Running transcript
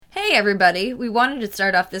Hey everybody, we wanted to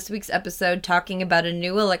start off this week's episode talking about a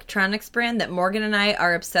new electronics brand that Morgan and I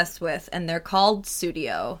are obsessed with, and they're called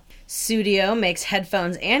Sudio. Sudio makes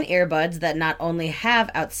headphones and earbuds that not only have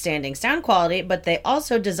outstanding sound quality, but they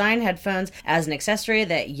also design headphones as an accessory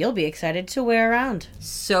that you'll be excited to wear around.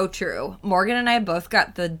 So true. Morgan and I both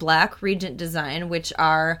got the Black Regent design, which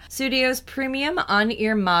are Sudio's premium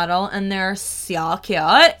on-ear model, and they're so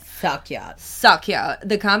cute. So cute.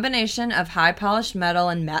 The combination of high-polished metal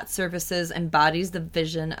and matte surfaces embodies the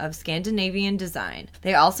vision of Scandinavian design.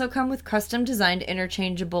 They also come with custom-designed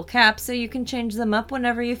interchangeable caps, so you can change them up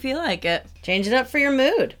whenever you feel like it. Change it up for your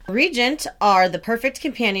mood. Regent are the perfect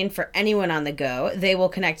companion for anyone on the go. They will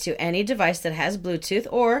connect to any device that has Bluetooth,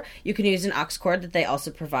 or you can use an aux cord that they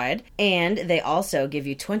also provide. And they also give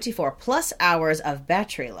you 24 plus hours of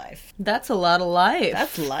battery life. That's a lot of life.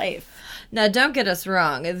 That's life. Now, don't get us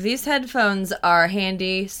wrong. These headphones are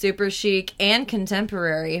handy, super chic, and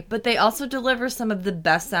contemporary, but they also deliver some of the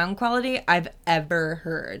best sound quality I've ever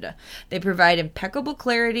heard. They provide impeccable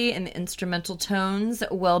clarity in the instrumental tones,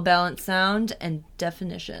 well-balanced sound, and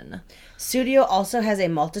definition. Sudio also has a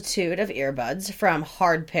multitude of earbuds, from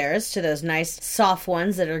hard pairs to those nice soft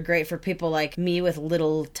ones that are great for people like me with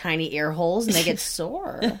little tiny ear holes and they get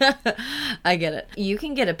sore. I get it. You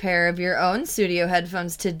can get a pair of your own Sudio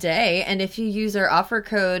headphones today, and if you use our offer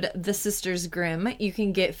code TheSistersGrim, you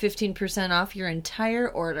can get 15% off your entire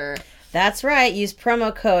order. That's right. Use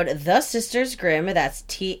promo code TheSistersGrim. That's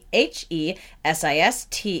TheSistersGrimm.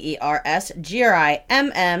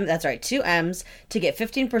 That's right, 2 M's, to get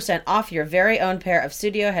 15% off your very own pair of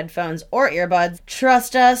Sudio headphones or earbuds.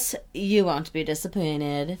 Trust us, you won't be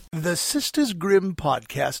disappointed. The Sisters Grimm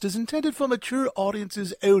podcast is intended for mature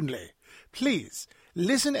audiences only. Please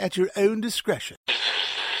listen at your own discretion.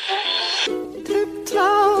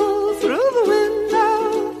 Tiptoe through the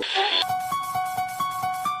window.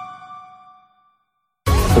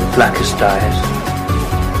 The blackest eyes,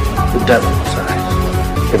 the devil's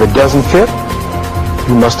eyes. If it doesn't fit,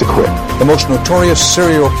 you must acquit. The most notorious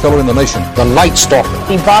serial killer in the nation, the Night Stalker.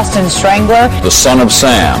 The Boston Strangler. The Son of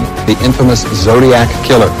Sam. The infamous Zodiac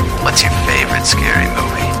Killer. What's your favorite scary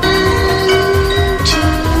movie?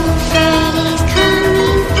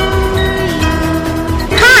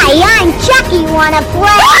 Hi, I'm Chucky. Wanna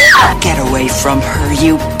play? Get away from her,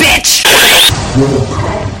 you bitch!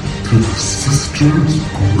 Welcome to the Sisters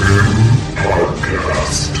Grimm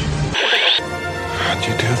podcast. How'd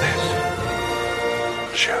you do this?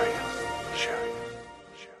 I'll show you.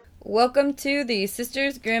 Welcome to the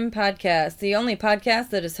Sisters Grimm podcast, the only podcast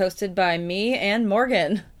that is hosted by me and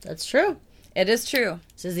Morgan. That's true. It is true.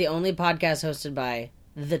 This is the only podcast hosted by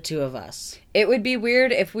the two of us. It would be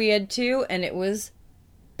weird if we had two and it was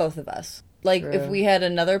both of us. Like, True. if we had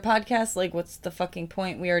another podcast, like, what's the fucking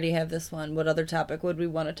point? We already have this one. What other topic would we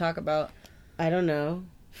want to talk about? I don't know.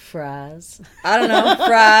 Fries. I don't know.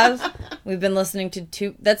 Fries. We've been listening to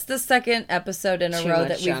two. That's the second episode in a Too row much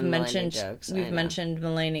that we've John Mulaney mentioned. jokes, We've mentioned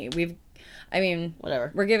Mulaney.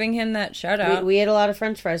 Whatever. We're giving him that shout out. We ate a lot of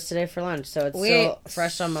French fries today for lunch, so it's still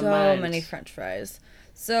fresh on my mind. So many French fries.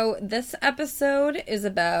 So this episode is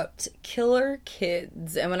about killer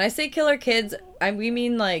kids. And when I say killer kids, we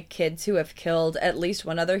mean like kids who have killed at least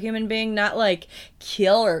one other human being, not like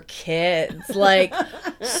killer kids, like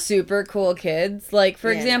super cool kids. Like,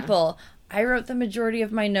 for example, I wrote the majority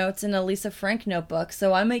of my notes in a Lisa Frank notebook,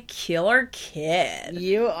 so I'm a killer kid.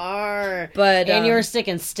 You are. And you were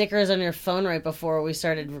sticking stickers on your phone right before we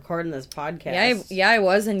started recording this podcast. Yeah, I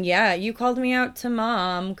was, and you called me out to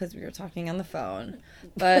Mom because we were talking on the phone.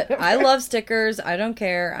 But I love stickers. I don't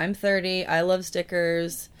care. I'm 30. I love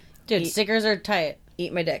stickers. Dude, stickers are tight.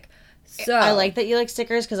 Eat my dick. So I like that you like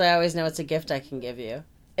stickers because I always know it's a gift I can give you.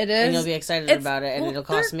 It is. And you'll be excited about it, and it'll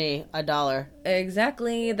cost me $1.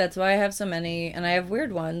 Exactly. That's why I have so many, and I have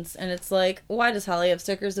weird ones. And it's like, why does Holly have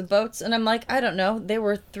stickers of boats? And I'm like, I don't know. They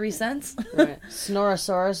were 3 cents. Right.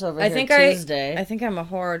 Snorosaurus over here Tuesday. I think I'm a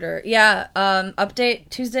hoarder. Yeah.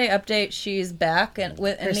 Tuesday update. She's back in the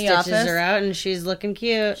office. Her stitches are out, and she's looking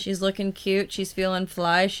cute. She's looking cute. She's feeling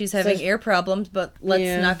fly. She's having ear problems, but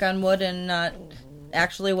let's knock on wood and not...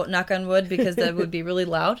 Actually, knock on wood, because that would be really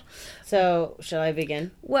loud. So, shall I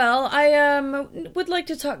begin? Well, I would like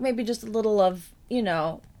to talk maybe just a little of, I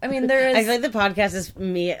mean, there is... I feel like the podcast is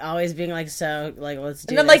me always being like, so, like, let's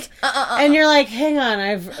do and I'm this. like, And you're like, hang on,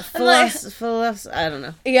 I don't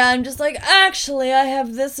know. Yeah, I'm just like, actually, I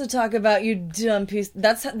have this to talk about, you dumb piece.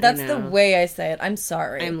 That's the way I say it. I'm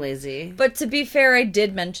sorry. I'm lazy. But to be fair, I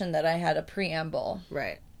did mention that I had a preamble.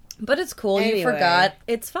 Right. But it's cool. Anyway. You forgot.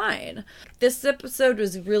 It's fine. This episode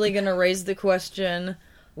was really going to raise the question...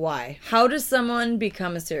 Why? How does someone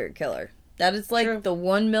become a serial killer? That is like the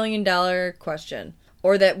 $1 million question.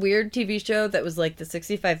 Or that weird TV show that was like the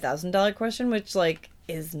 $65,000 question, which like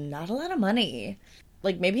is not a lot of money.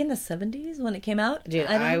 Like maybe in the 70s when it came out. Dude,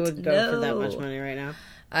 I would go for that much money right now.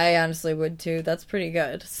 I honestly would too. That's pretty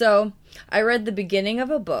good. So I read the beginning of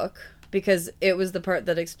a book because it was the part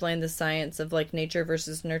that explained the science of like nature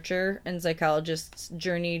versus nurture and psychologists'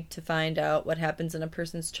 journey to find out what happens in a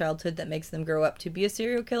person's childhood that makes them grow up to be a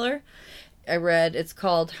serial killer. I read, it's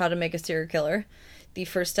called How to Make a Serial Killer. The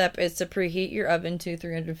first step is to preheat your oven to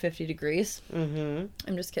 350 degrees. Mm-hmm.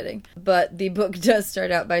 I'm just kidding. But the book does start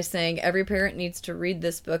out by saying every parent needs to read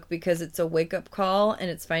this book because it's a wake-up call and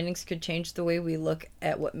its findings could change the way we look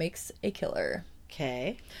at what makes a killer.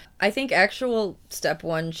 Okay. I think actual step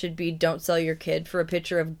 1 should be don't sell your kid for a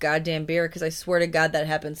pitcher of goddamn beer because I swear to God that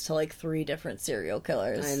happens to like 3 different serial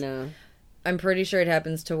killers. I know. I'm pretty sure it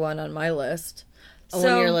happens to one on my list. On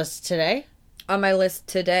your list today? On my list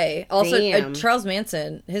today. Also, Charles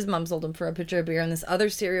Manson, his mom sold him for a pitcher of beer, and this other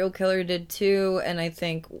serial killer did too, and I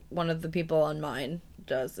think one of the people on mine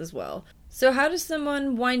does as well. So how does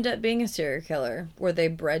someone wind up being a serial killer? Were they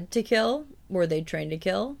bred to kill? Were they trained to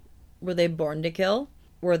kill? Were they born to kill?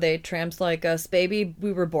 Were they tramps like us, baby?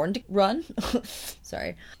 We were born to run?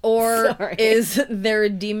 Sorry. Or is there a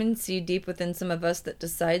demon seed deep within some of us that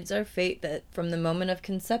decides our fate, that from the moment of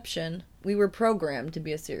conception, we were programmed to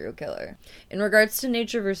be a serial killer? In regards to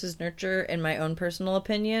nature versus nurture, in my own personal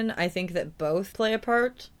opinion, I think that both play a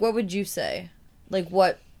part. What would you say? Like,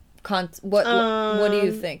 what do you think? Well, do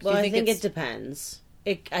you think I think it depends.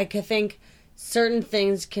 I could think certain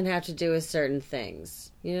things can have to do with certain things.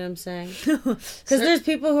 You know what I'm saying? Because there's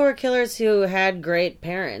people who are killers who had great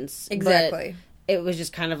parents. Exactly. But it was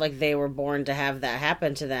just kind of like they were born to have that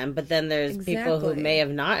happen to them. But then there's people who may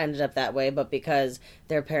have not ended up that way, but because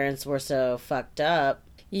their parents were so fucked up,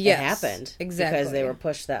 it happened. Exactly. Because they were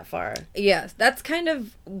pushed that far. Yes, that's kind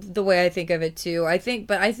of the way I think of it too. I think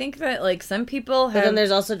that like some people have. But then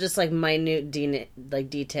there's also just like minute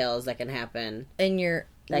details that can happen in your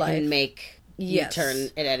life that can make you turn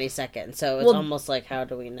at any second. So it's almost like, how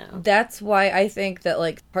do we know? That's why I think that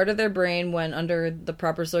like part of their brain, when under the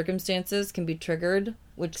proper circumstances, can be triggered,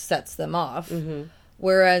 which sets them off. Mm-hmm.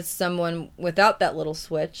 Whereas someone without that little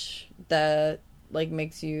switch that like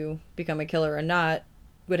makes you become a killer or not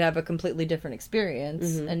would have a completely different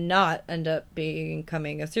experience and not end up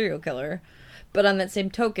becoming a serial killer. But on that same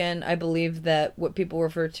token, I believe that what people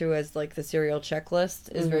refer to as like the serial checklist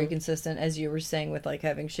is very consistent, as you were saying, with like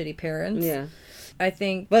having shitty parents. Yeah. I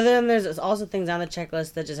think. But then there's also things on the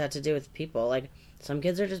checklist that just have to do with people. Like, some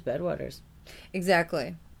kids are just bedwetters.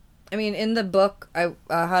 Exactly. I mean, in the book,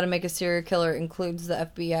 How to Make a Serial Killer includes the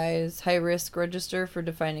FBI's high-risk register for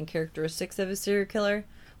defining characteristics of a serial killer,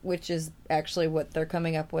 which is actually what they're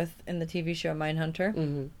coming up with in the TV show Mindhunter.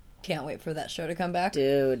 Mm-hmm. Can't wait for that show to come back.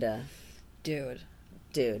 Dude.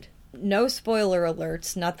 No spoiler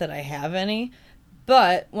alerts, not that I have any,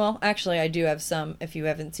 but, well, actually I do have some if you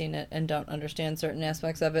haven't seen it and don't understand certain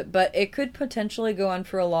aspects of it, but it could potentially go on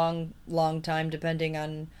for a long, long time depending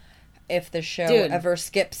on if the show ever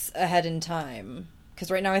skips ahead in time. Because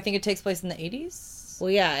right now I think it takes place in the 80s? Well,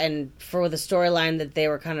 yeah, and for the storyline that they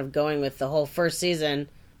were kind of going with the whole first season,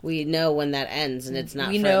 we know when that ends, and it's not for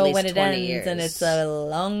at least 20 years. We know when it ends, and it's a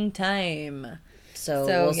long time. So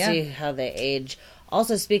we'll see how they age.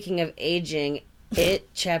 Also, speaking of aging, It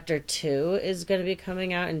Chapter 2 is going to be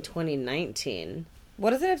coming out in 2019.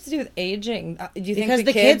 What does it have to do with aging? Do you think because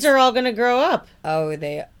the kids are all going to grow up. Oh,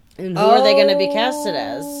 they... And who are they going to be casted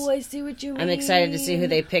as? Oh, I see what you mean. I'm excited to see who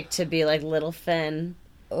they pick to be like Little Finn.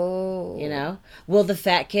 Oh. You know? Will the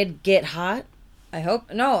fat kid get hot? I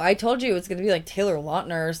hope. No, I told you it's going to be like Taylor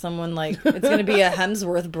Lautner or someone like... It's going to be a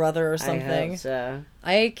Hemsworth brother or something. I hope so.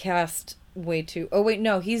 I cast... way too... Oh, wait,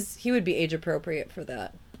 no, he would be age appropriate for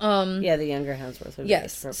that. Yeah, the younger Hemsworth would be age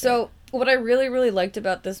appropriate. So what I really, really liked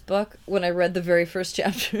about this book when I read the very first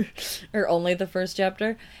chapter, or only the first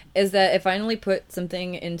chapter, is that it finally put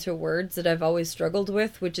something into words that I've always struggled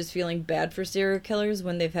with, which is feeling bad for serial killers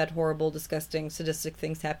when they've had horrible, disgusting, sadistic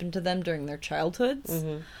things happen to them during their childhoods.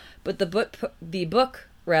 Mm-hmm. But the book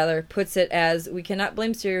puts it as, we cannot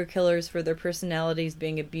blame serial killers for their personalities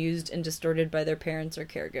being abused and distorted by their parents or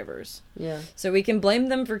caregivers. Yeah. So we can blame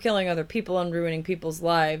them for killing other people and ruining people's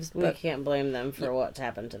lives, but... we can't blame them for what's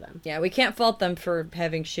happened to them. Yeah, we can't fault them for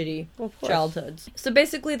having shitty childhoods. So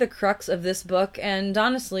basically the crux of this book, and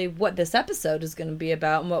honestly what this episode is going to be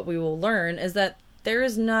about and what we will learn, is that there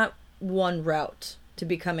is not one route to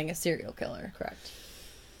becoming a serial killer. Correct.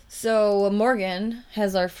 So Morgan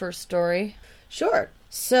has our first story. Sure.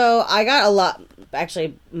 So I got a lot,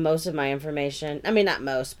 actually most of my information, I mean not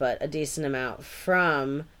most, but a decent amount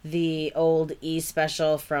from the old E!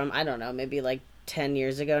 special from, I don't know, maybe like 10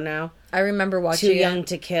 years ago now. I remember watching Too Young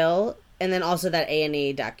to Kill, and then also that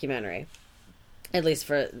A&E documentary, at least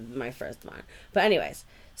for my first one. But anyways,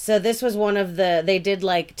 so this was one of the, they did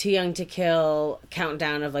like Too Young to Kill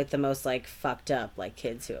countdown of like the most like fucked up like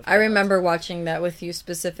kids who have killed. I remember watching that with you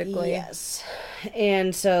specifically. Yes.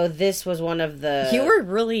 And so this was one of the... You were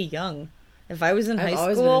really young. If I was in high school...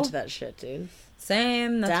 I've always been into that shit, dude.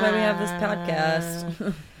 Same. That's why we have this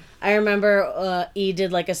podcast. I remember E!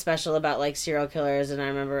 did like a special about like serial killers, and I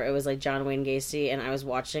remember it was like John Wayne Gacy, and I was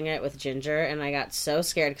watching it with Ginger, and I got so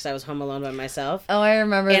scared because I was home alone by myself. Oh, I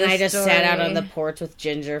remember. And I just sat out on the porch with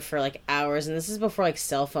Ginger for like hours, and this is before like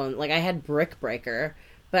cell phone. Like I had Brick Breaker,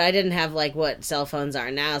 but I didn't have like what cell phones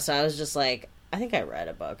are now, so I was just like, I think I read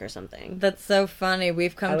a book or something. That's so funny.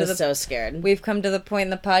 I was so scared. We've come to the point in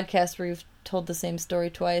the podcast where you've told the same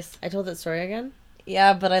story twice. I told that story again?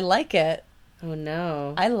 Yeah, but I like it. Oh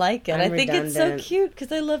no! I like it. I think redundant. It's so cute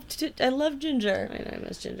because I love Ginger. I know, I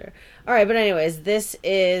miss Ginger. All right, but anyways, this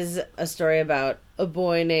is a story about a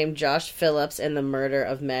boy named Josh Phillips and the murder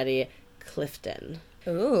of Maddie Clifton.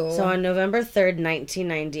 Ooh! So on November 3rd,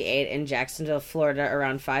 1998, in Jacksonville, Florida,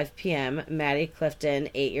 around 5 p.m., Maddie Clifton,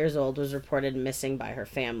 8 years old, was reported missing by her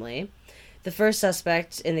family. The first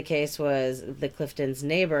suspect in the case was the Clifton's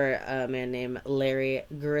neighbor, a man named Larry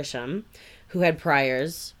Grisham, who had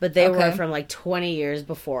priors, but they were from like 20 years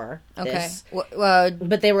before this.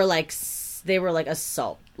 But they were like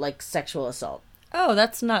assault, like sexual assault. Oh,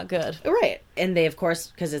 that's not good. Right. And they, of course,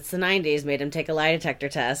 because it's the 90s, made him take a lie detector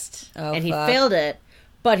test. Oh, and he failed it,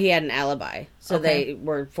 but he had an alibi. So Okay. they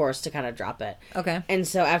were forced to kind of drop it. Okay. And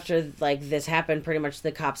so after like this happened, pretty much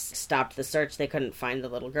the cops stopped the search. They couldn't find the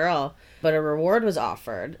little girl, but a reward was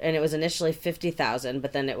offered, and it was initially $50,000,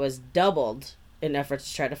 but then it was doubled in efforts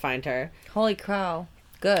to try to find her. Holy cow.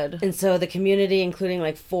 Good. And so the community, including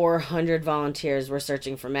like 400 volunteers, were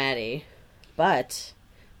searching for Maddie. But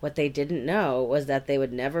what they didn't know was that they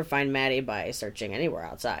would never find Maddie by searching anywhere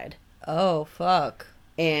outside. Oh, fuck.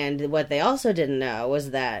 And what they also didn't know was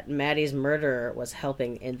that Maddie's murderer was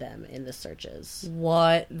helping them in the searches.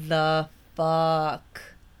 What the fuck?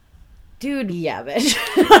 Dude, yeah, bitch.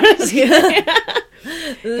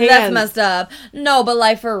 That's messed up. No, but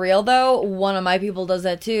like for real though, one of my people does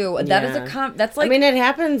that too. That is that's like, I mean, it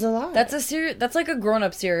happens a lot. That's like a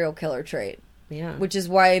grown-up serial killer trait. Yeah. Which is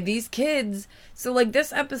why these kids, so like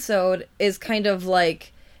this episode is kind of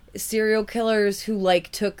like serial killers who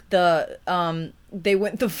like took the they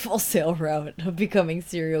went the full sail route of becoming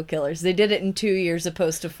serial killers. They did it in 2 years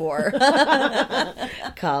opposed to 4.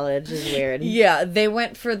 College is weird. Yeah, they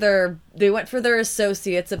went for their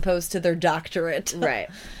associates opposed to their doctorate. Right.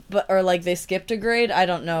 But or like they skipped a grade, I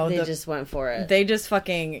don't know. They just went for it. They just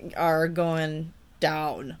fucking are going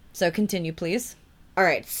down. So continue, please. All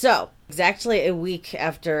right. So, exactly a week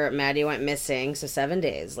after Maddie went missing, so 7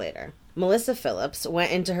 days later, Melissa Phillips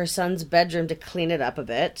went into her son's bedroom to clean it up a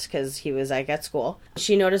bit because he was like at school.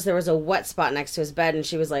 She noticed there was a wet spot next to his bed, and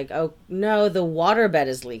she was like, "Oh no, the waterbed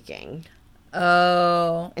is leaking."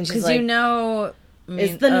 Oh, and she's because like,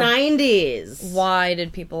 it's the 90s. Why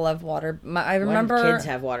did people have water? I remember Why did kids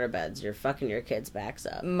have waterbeds. You're fucking your kids' backs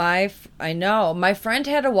up. I know. My friend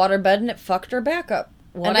had a waterbed and it fucked her back up.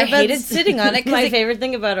 And I hated sitting on it. My favorite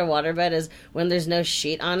thing about a waterbed is when there's no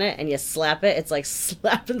sheet on it and you slap it, it's like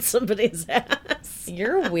slapping somebody's ass.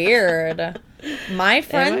 You're weird. My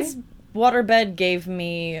friend's waterbed gave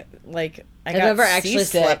me, like, I've never actually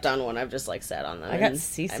slept on one. I've just, like, sat on them. I got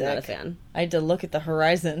seasick. I'm not a fan. I had to look at the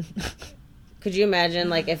horizon. Could you imagine,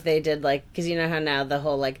 like, if they did, like, because you know how now the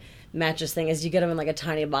whole, like, mattress thing is you get them in, like, a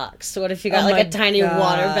tiny box. So what if you got, like, a tiny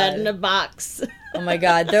waterbed in a box? Oh my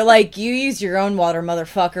god, they're like, you use your own water,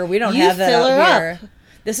 motherfucker. We don't have that out here.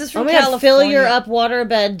 This is from California. Fill your up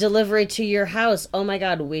waterbed delivery to your house. Oh my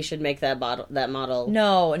god, we should make that model.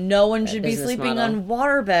 No one should be sleeping on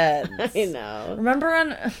waterbeds. I know. Remember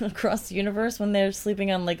on Across the Universe when they're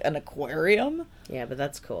sleeping on like an aquarium? Yeah, but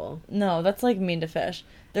that's cool. No, that's like mean to fish.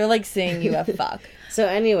 They're like saying you have fuck. So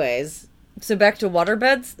anyways, so back to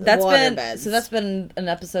waterbeds. That's been an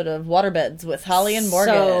episode of Waterbeds with Holly and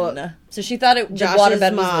Morgan. So she thought Josh's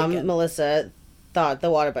waterbed mom, was leaking. Melissa, thought the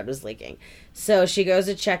waterbed was leaking. So she goes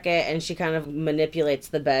to check it, and she kind of manipulates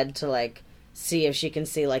the bed to like see if she can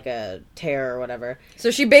see, like, a tear or whatever.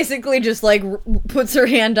 So she basically just, like, puts her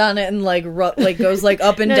hand on it and, like, goes, like,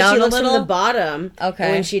 up and down she looks a little? from the bottom. Okay.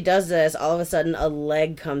 And when she does this, all of a sudden, a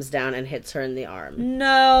leg comes down and hits her in the arm.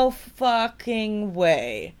 No fucking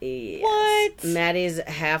way. Yes. What? Maddie's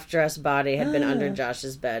half-dressed body had been under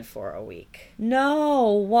Josh's bed for a week.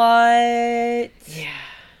 No, what? Yeah.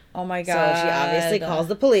 Oh, my God. So she obviously calls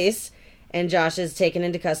the police, and Josh is taken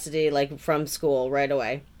into custody, like, from school right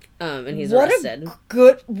away. And he's arrested. What a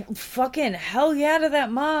good fucking hell yeah to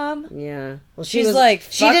that mom. Yeah. Well, she's like,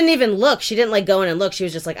 she didn't even look. She didn't, like, go in and look. She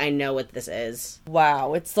was just like, I know what this is.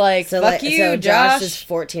 Wow. It's like, so, fuck you, so Josh. is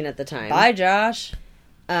 14 at the time. Bye, Josh.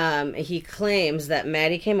 He claims that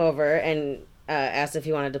Maddie came over and asked if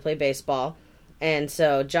he wanted to play baseball. And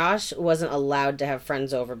so Josh wasn't allowed to have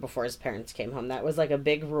friends over before his parents came home. That was, like, a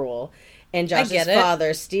big rule. And Josh's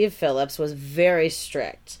father, Steve Phillips, was very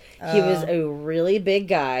strict. He was a really big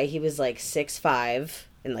guy. He was, like, 6'5",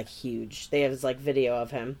 and, like, huge. They have, like, video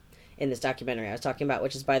of him in this documentary I was talking about,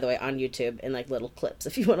 which is, by the way, on YouTube in, like, little clips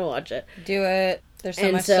if you want to watch it. Do it. There's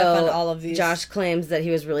so much stuff on all of these. Josh claims that he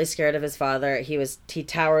was really scared of his father. He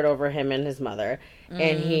towered over him and his mother,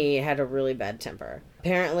 and he had a really bad temper.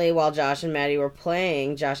 Apparently, while Josh and Maddie were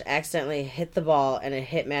playing, Josh accidentally hit the ball, and it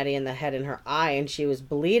hit Maddie in the head in her eye, and she was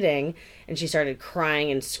bleeding, and she started crying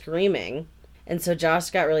and screaming. And so Josh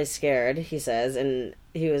got really scared, he says, and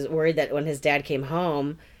he was worried that when his dad came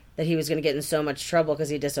home, that he was going to get in so much trouble because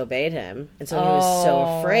he disobeyed him. And so he was so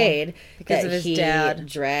afraid because of his dad.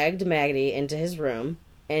 Dragged Maddie into his room,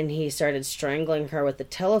 and he started strangling her with the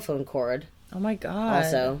telephone cord. Oh my God.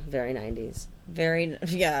 Also, very 90s.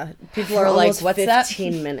 Yeah. People are like, what's 15 that?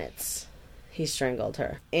 15 minutes. He strangled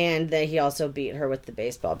her. And then he also beat her with the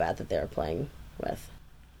baseball bat that they were playing with.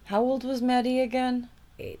 How old was Maddie again?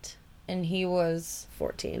 8. And he was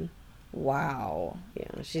 14. Wow.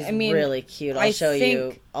 Yeah, she's really cute.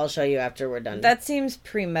 I'll show you after we're done. That seems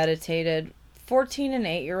premeditated. 14 and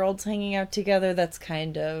 8-year-olds hanging out together, that's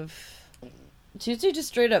kind of... Tuesday just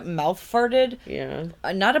straight up mouth farted. Yeah.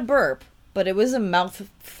 Not a burp, but it was a mouth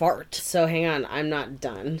fart. So hang on, I'm not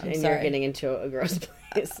done. I'm and sorry. You're getting into a gross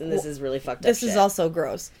place, and this is really fucked up. This is also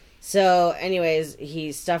gross. So, anyways,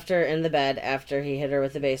 he stuffed her in the bed after he hit her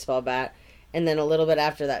with the baseball bat, and then a little bit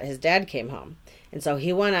after that, his dad came home. And so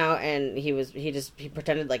he went out and he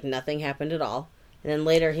pretended like nothing happened at all. And then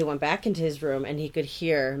later he went back into his room and he could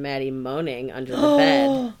hear Maddie moaning under the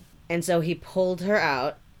bed. And so he pulled her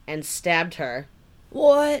out and stabbed her.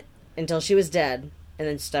 What? Until she was dead, and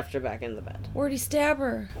then stuffed her back in the bed. Where'd he stab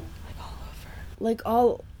her? Like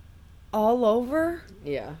all over. Like all over?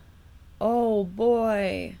 Yeah. Oh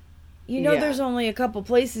boy. You know there's only a couple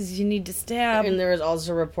places you need to stab. And there was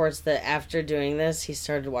also reports that after doing this, he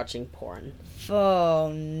started watching porn.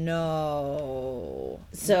 Oh, no.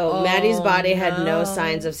 So, Maddie's body had no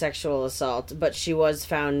signs of sexual assault, but she was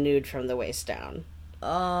found nude from the waist down.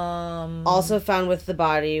 Also found with the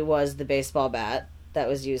body was the baseball bat that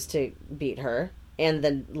was used to beat her, and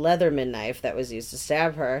the Leatherman knife that was used to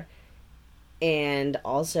stab her, and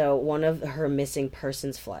also one of her missing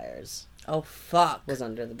persons flyers. Oh, fuck. Was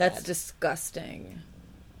under the bed. That's disgusting.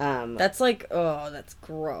 That's like, that's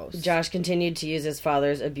gross. Josh continued to use his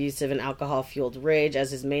father's abusive and alcohol-fueled rage as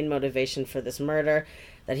his main motivation for this murder,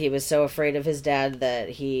 that he was so afraid of his dad that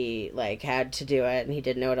he, like, had to do it, and he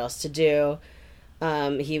didn't know what else to do.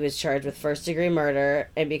 He was charged with first-degree murder,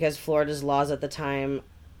 and because Florida's laws at the time,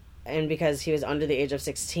 and because he was under the age of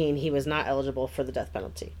 16, he was not eligible for the death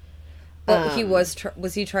penalty. But he was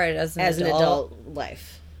he tried as an adult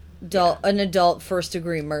life. An adult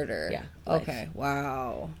first-degree murder. Yeah. Life. Okay.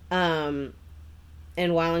 Wow. And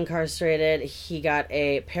while incarcerated, he got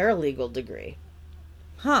a paralegal degree.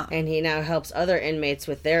 Huh. And he now helps other inmates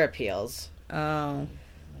with their appeals. Oh.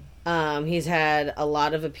 He's had a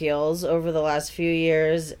lot of appeals over the last few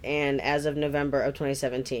years, and as of November of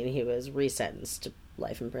 2017, he was resentenced to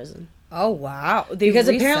life in prison. Oh, wow. Because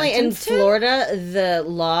apparently in Florida, the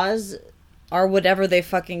laws... Or whatever they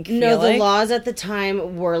fucking feel No, the like. laws at the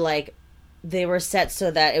time were like, they were set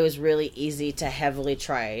so that it was really easy to heavily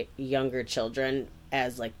try younger children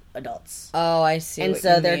as like adults. Oh, I see. And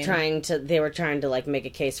so they were trying to like make a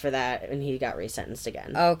case for that, and he got resentenced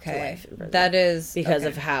again. Okay. To life in prison. That is because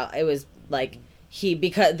of how it was like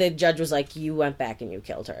because the judge was like, you went back and you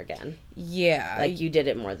killed her again. Yeah. Like you did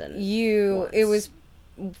it more than once. It was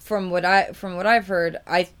from what I've heard,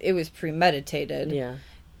 it was premeditated. Yeah.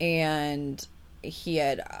 And he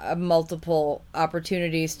had multiple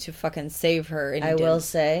opportunities to fucking save her. And I will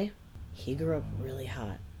say, he grew up really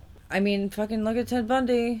hot. I mean, fucking look at Ted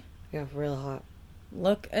Bundy. Yeah, real hot.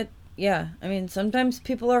 I mean, sometimes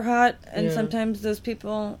people are hot, and sometimes those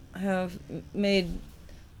people have made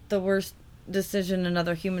the worst decision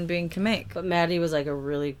another human being can make. But Maddie was like a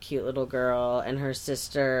really cute little girl, and her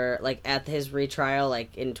sister, like at his retrial,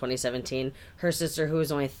 like in 2017, her sister, who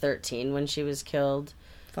was only 13 when she was killed.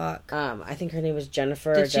 Fuck. I think her name was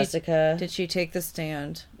Jennifer or Jessica. Did she take the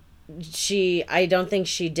stand? I don't think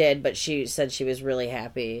she did, but she said she was really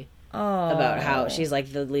happy about how she's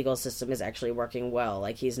like, the legal system is actually working well.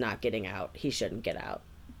 Like, he's not getting out. He shouldn't get out.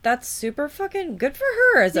 That's super fucking good for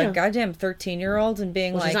her as a goddamn 13-year-old and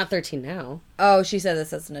being she's not 13 now. Oh, she said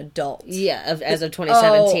this as an adult. Yeah, as of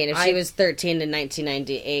 2017. If she was 13 in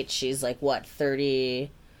 1998, she's like, what, 30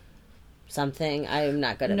 something? I'm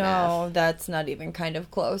not good at math. No, that's not even kind of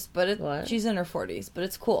close, but she's in her 40s, but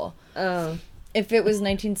it's cool. Oh. If it was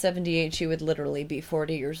 1978, she would literally be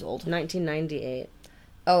 40 years old. 1998.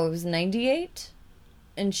 Oh, it was 98?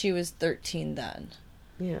 And she was 13 then.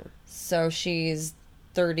 Yeah. So she's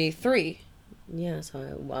 33. Yeah, so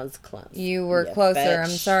I was close. You were closer. Bitch. I'm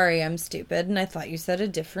sorry, I'm stupid, and I thought you said a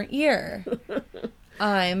different year.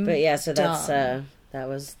 But yeah, so that's that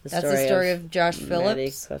was the story. That's the story of Josh Phillips,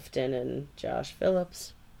 Maddie Clifton, and Josh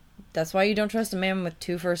Phillips. That's why you don't trust a man with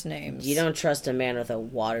 2 first names. You don't trust a man with a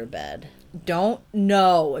waterbed. Do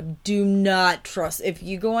not trust. If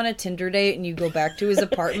you go on a Tinder date and you go back to his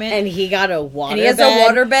apartment and he got a waterbed, and he has a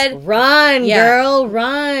waterbed, run, girl,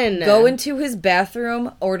 run. Go into his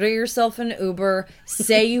bathroom, order yourself an Uber,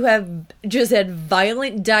 say you have just had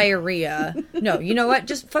violent diarrhea. No, you know what?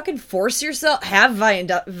 Just fucking force yourself. Have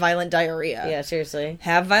violent diarrhea. Yeah, seriously.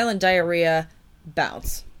 Have violent diarrhea.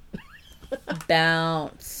 Bounce.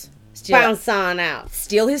 Bounce. Bounce on out.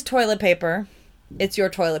 Steal his toilet paper. It's your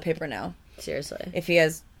toilet paper now. Seriously. If he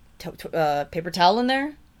has paper towel in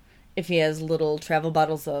there, if he has little travel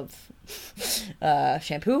bottles of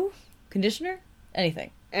shampoo, conditioner, anything.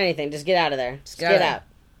 Anything. Just get out of there. Just get out.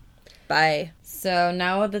 Bye. So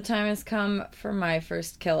now the time has come for my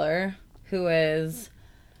first killer, who is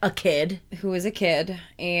a kid.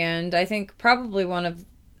 And I think probably one of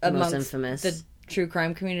amongst most infamous. The true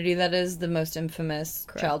crime community that is the most infamous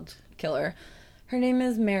child killer. Her name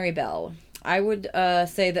is Mary Bell. I would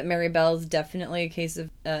say that Mary Bell is definitely a case of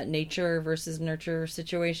nature versus nurture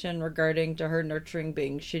situation regarding to her nurturing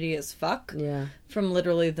being shitty as fuck. Yeah. From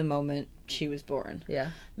literally the moment she was born. Yeah.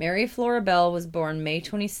 Mary Flora Bell was born May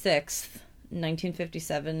 26th,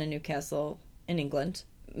 1957 in Newcastle, in England.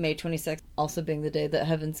 May 26th also being the day that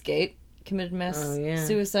Heaven's Gate committed mass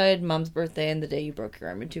suicide, Mom's birthday, and the day you broke your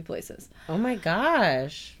arm in 2 places. Oh my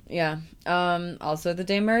gosh. Yeah. Also the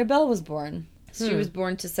day Mary Bell was born. She was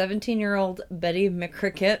born to 17-year-old Betty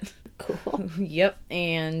McCricket. Cool. Yep.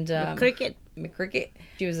 And McCricket.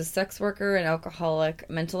 She was a sex worker, an alcoholic,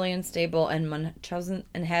 mentally unstable, and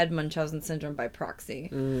had Munchausen syndrome by proxy.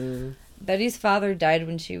 Mm. Betty's father died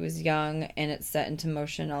when she was young, and it set into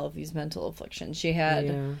motion all of these mental afflictions. She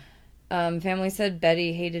had... family said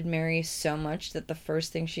Betty hated Mary so much that the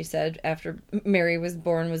first thing she said after Mary was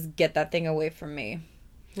born was, "Get that thing away from me."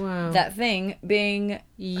 Wow. That thing being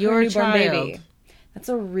your newborn child. baby. That's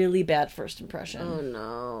a really bad first impression. Oh,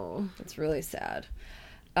 no. It's really sad.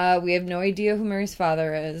 We have no idea who Mary's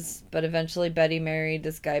father is, but eventually Betty married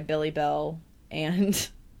this guy, Billy Bell, sounds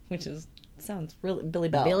really... Billy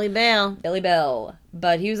Bell.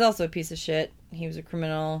 But he was also a piece of shit. He was a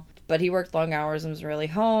criminal, but he worked long hours and was rarely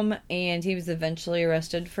home, and he was eventually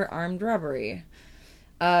arrested for armed robbery.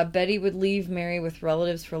 Betty would leave Mary with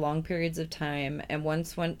relatives for long periods of time, and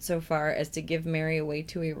once went so far as to give Mary away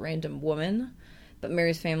to a random woman, but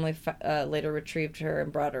Mary's family later retrieved her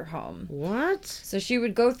and brought her home. What? So she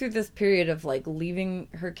would go through this period of, like, leaving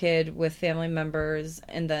her kid with family members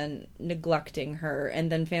and then neglecting her,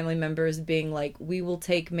 and then family members being like, "We will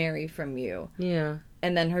take Mary from you." Yeah.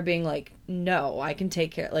 And then her being like, "No, I can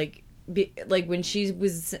take care," like when she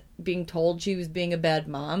was being told she was being a bad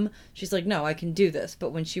mom, she's like, "No, I can do this."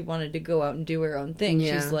 But when she wanted to go out and do her own thing,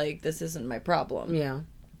 she's like, "This isn't my problem." Yeah.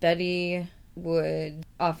 Betty would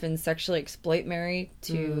often sexually exploit Mary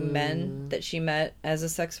to men that she met as a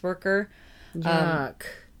sex worker. Yuck.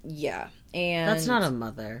 Yeah. And that's not a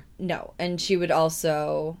mother. No. And she would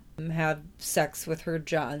also have sex with her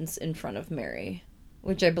Johns in front of Mary,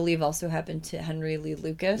 which I believe also happened to Henry Lee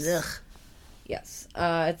Lucas. Ugh. Yes.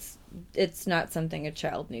 It's not something a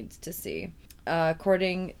child needs to see.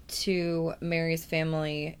 According to Mary's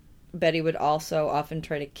family, Betty would also often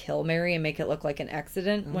try to kill Mary and make it look like an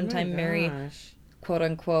accident. One time Mary,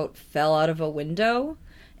 quote-unquote, fell out of a window.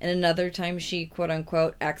 And another time she,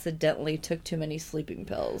 quote-unquote, accidentally took too many sleeping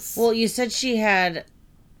pills. Well, you said she had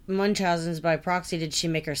Munchausen's by proxy. Did she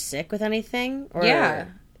make her sick with anything? Or... Yeah.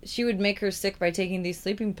 she would make her sick by taking these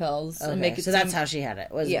sleeping pills. Okay, And make it so that's how she had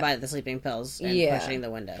it, was by the sleeping pills and pushing the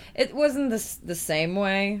window. It wasn't the same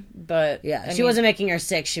way, but... Yeah, she wasn't making her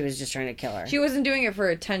sick, she was just trying to kill her. She wasn't doing it for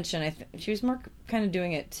attention. She was more kind of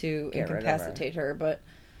doing it to incapacitate her,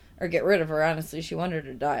 or get rid of her, honestly. She wanted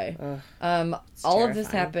her to die. All of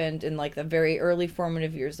this happened in, like, the very early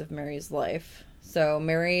formative years of Mary's life. So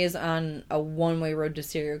Mary is on a one-way road to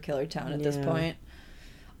serial killer town at this point.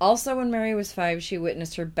 Also, when Mary was 5, she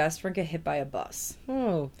witnessed her best friend get hit by a bus.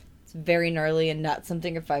 Oh. It's very gnarly and not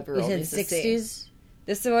something a 5-year-old needs to see. You said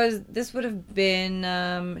 60s? This would have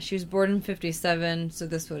been, she was born in 57, so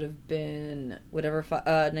this would have been,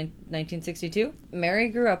 1962. Mary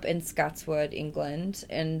grew up in Scotswood, England,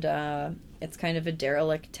 and it's kind of a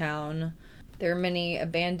derelict town. There are many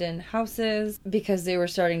abandoned houses because they were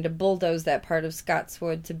starting to bulldoze that part of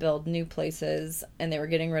Scotswood to build new places, and they were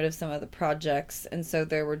getting rid of some of the projects, and so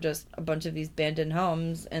there were just a bunch of these abandoned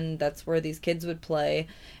homes, and that's where these kids would play,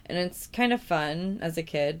 and it's kind of fun as a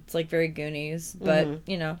kid. It's like very Goonies, but,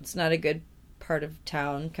 it's not a good part of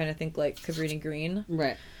town. Kind of think like Cabrini Green.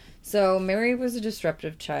 Right. So Mary was a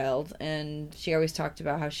disruptive child, and she always talked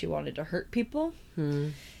about how she wanted to hurt people.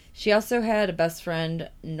 She also had a best friend,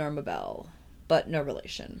 Norma Bell, but no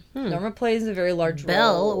relation. Norma plays a very large role.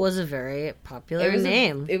 Belle was a very popular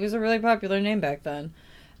name. It was a really popular name back then.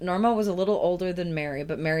 Norma was a little older than Mary,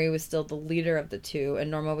 but Mary was still the leader of the two, and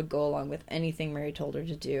Norma would go along with anything Mary told her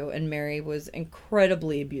to do, and Mary was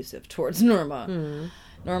incredibly abusive towards Norma.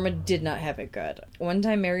 Norma did not have it good. One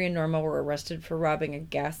time, Mary and Norma were arrested for robbing a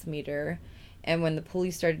gas meter, and when the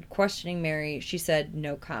police started questioning Mary, she said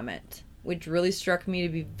no comment, which really struck me to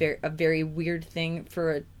be a very weird thing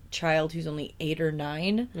for a child who's only 8 or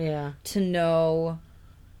 9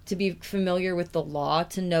 to be familiar with the law,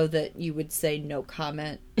 to know that you would say no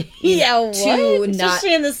comment.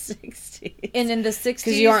 Especially in the 60s. And in the 60s,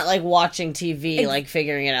 because you aren't like watching TV, like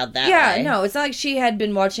figuring it out that way. No, it's not like she had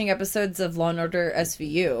been watching episodes of Law and Order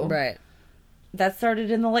SVU. Right. That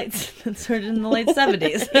started in the late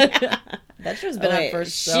 70s. That show's been up for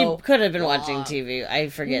so She could have been watching TV. I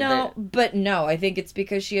forget that. But no, I think it's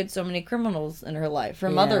because she had so many criminals in her life. Her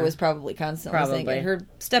mother was probably constantly saying it. Her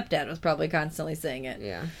stepdad was probably constantly saying it.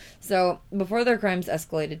 Yeah. So, before their crimes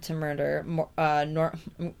escalated to murder,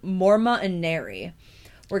 Morma and Neri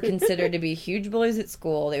were considered to be huge bullies at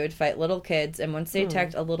school. They would fight little kids, and once they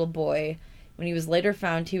attacked a little boy, when he was later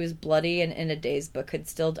found, he was bloody and in a daze, but could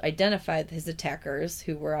still identify his attackers,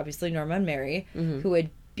 who were obviously Norma and Mary, who had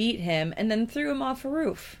beat him and then threw him off a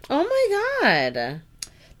roof. Oh my God.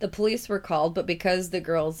 The police were called, but because the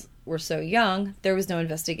girls were so young, there was no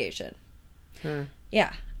investigation.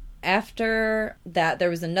 Yeah. After that,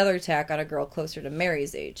 there was another attack on a girl closer to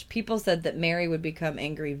Mary's age. People said that Mary would become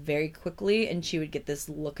angry very quickly, and she would get this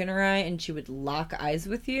look in her eye, and she would lock eyes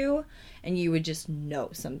with you, and you would just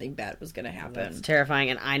know something bad was going to happen. It's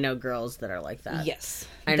terrifying, and I know girls that are like that. Yes.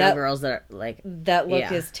 I know girls that are like... That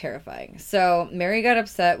look is terrifying. So, Mary got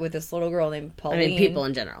upset with this little girl named Pauline. I mean, people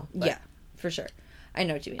in general. But... Yeah, for sure. I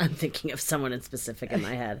know what you mean. I'm thinking of someone in specific in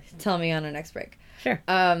my head. Tell me on our next break. Sure.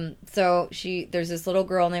 So there's this little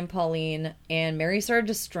girl named Pauline, and Mary started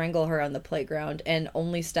to strangle her on the playground, and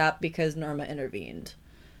only stopped because Norma intervened.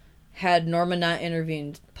 Had Norma not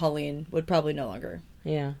intervened, Pauline would probably no longer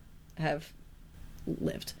have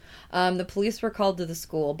lived. The police were called to the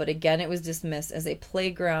school, but again it was dismissed as a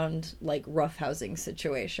playground, like, roughhousing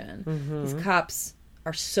situation. These cops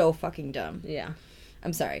are so fucking dumb. Yeah.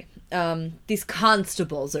 I'm sorry. These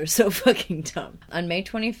constables are so fucking dumb. On May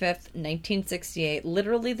 25th, 1968,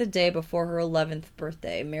 literally the day before her 11th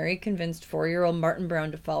birthday, Mary convinced 4-year-old Martin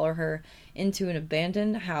Brown to follow her into an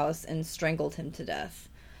abandoned house and strangled him to death.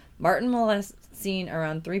 Martin was last seen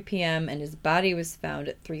around 3 p.m. and his body was found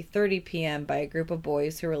at 3:30 p.m. by a group of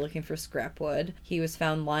boys who were looking for scrap wood. He was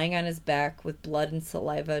found lying on his back with blood and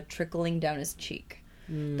saliva trickling down his cheek.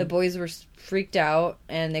 The boys were freaked out,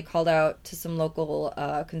 and they called out to some local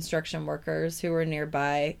construction workers who were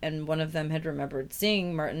nearby, and one of them had remembered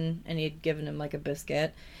seeing Martin, and he had given him, like, a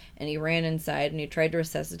biscuit, and he ran inside, and he tried to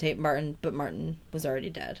resuscitate Martin, but Martin was already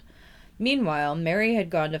dead. Meanwhile, Mary had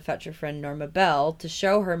gone to fetch her friend Norma Bell to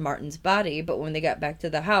show her Martin's body, but when they got back to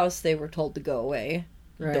the house, they were told to go away.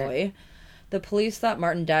 Right. The police thought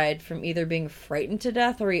Martin died from either being frightened to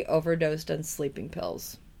death or he overdosed on sleeping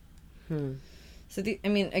pills. So,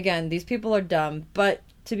 again, these people are dumb, but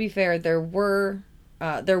to be fair, there was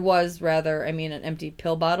an empty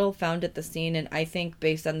pill bottle found at the scene, and I think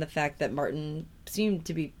based on the fact that Martin seemed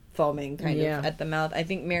to be foaming kind of at the mouth, I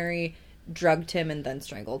think Mary drugged him and then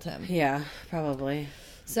strangled him. Yeah, probably.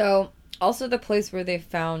 So, Also, the place where they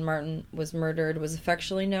found Martin was murdered was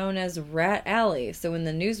affectionately known as Rat Alley. So when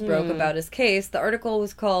the news broke about his case, the article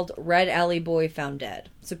was called Red Alley Boy Found Dead.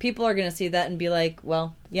 So people are going to see that and be like,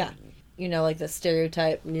 well, yeah. You know, like the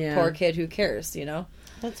stereotype, poor kid, who cares, you know?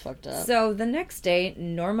 That's fucked up. So the next day,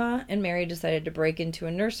 Norma and Mary decided to break into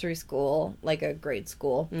a nursery school, like a grade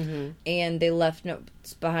school, and they left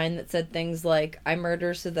notes behind that said things like, I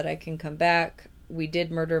murder so that I can come back. We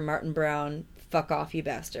did murder Martin Brown. Fuck off, you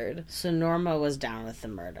bastard. So Norma was down with the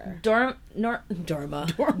murder. Dorma.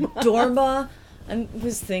 I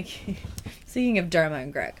was thinking of Dharma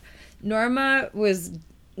and Greg. Norma was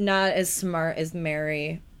not as smart as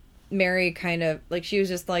Mary. Mary kind of, like, she was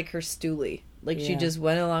just like her stoolie. Like, she just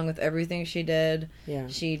went along with everything she did. Yeah.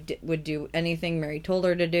 She would do anything Mary told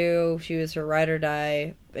her to do. She was her ride or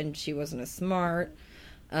die, and she wasn't as smart.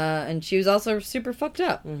 And she was also super fucked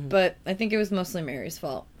up. But I think it was mostly Mary's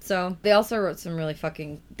fault. So they also wrote some really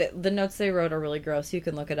fucking... The notes they wrote are really gross. You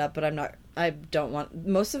can look it up, but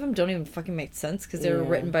most of them don't even fucking make sense because they were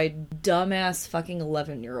written by dumbass fucking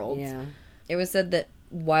 11-year-olds. Yeah. It was said that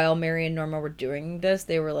while Mary and Norma were doing this,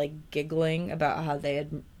 they were like giggling about how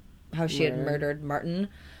she had murdered Martin.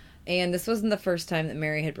 And this wasn't the first time that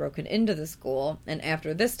Mary had broken into the school. And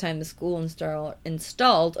after this time, the school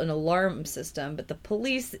installed an alarm system, but the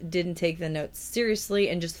police didn't take the notes seriously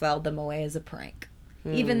and just filed them away as a prank.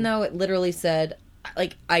 Even though it literally said,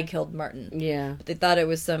 like, I killed Martin. Yeah. But they thought it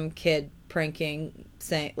was some kid pranking,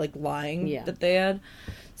 saying, like, lying that they had.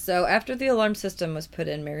 So after the alarm system was put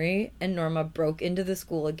in, Mary and Norma broke into the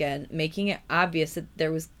school again, making it obvious that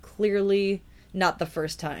there was clearly not the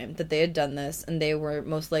first time that they had done this, and they were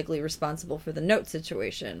most likely responsible for the note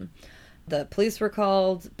situation. The police were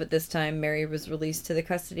called, but this time Mary was released to the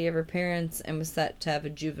custody of her parents and was set to have a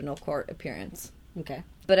juvenile court appearance. Okay.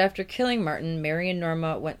 But after killing Martin, Mary and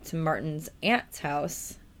Norma went to Martin's aunt's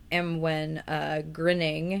house, and when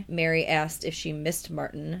grinning, Mary asked if she missed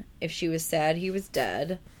Martin, if she was sad he was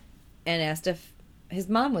dead, and asked if his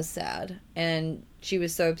mom was sad, and she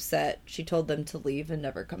was so upset she told them to leave and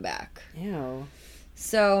never come back. Ew.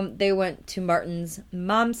 So they went to Martin's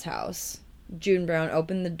mom's house. June Brown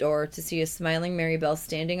opened the door to see a smiling Mary Bell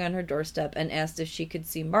standing on her doorstep and asked if she could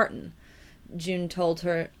see Martin. June told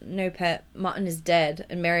her, "No, pet, Martin is dead."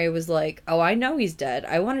 And Mary was like, "Oh, I know he's dead.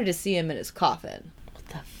 I wanted to see him in his coffin." What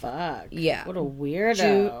the fuck? Yeah. What a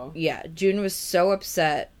weirdo. June was so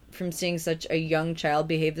upset from seeing such a young child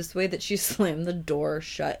behave this way that she slammed the door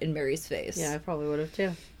shut in Mary's face. Yeah, I probably would have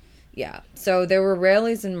too. Yeah. So there were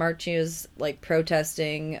rallies and marches, like,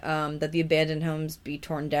 protesting that the abandoned homes be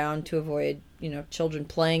torn down to avoid, children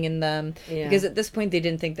playing in them. Yeah. Because at this point they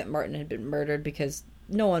didn't think that Martin had been murdered, because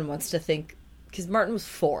no one wants to think... Because Martin was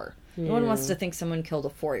 4. Yeah. No one wants to think someone killed a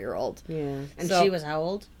 4-year-old. Yeah. And she was how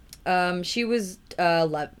old? She was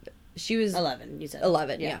 11. She was 11, you said.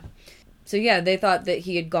 11, yeah. So, yeah, they thought that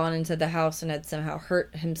he had gone into the house and had somehow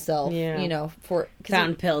hurt himself,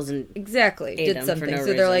 found pills and exactly ate did them something. for no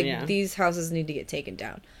so they're reason, like, these houses need to get taken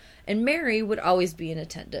down. And Mary would always be in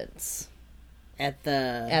attendance. At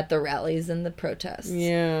the rallies and the protests.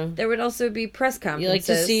 Yeah. There would also be press conferences. You like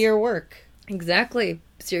to see your work. Exactly.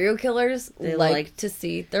 Serial killers like to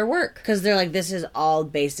see their work. Because they're like, this is all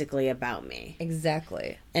basically about me.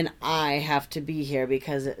 Exactly. And I have to be here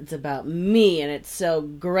because it's about me, and it's so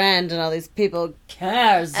grand, and all these people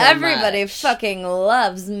care so Everybody much. fucking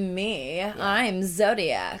loves me. Yeah. I'm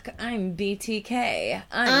Zodiac. I'm BTK.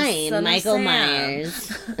 I'm Michael Sam. Myers.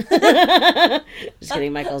 Just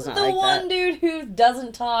kidding, Michael's not like that. The one dude who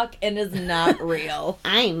doesn't talk and is not real.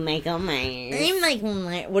 I'm Michael Myers. I'm Michael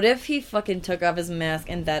Myers. What if he fucking took off his mask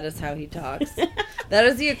and that is how he talks? That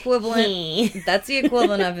is the equivalent. That's the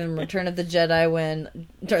equivalent of in Return of the Jedi when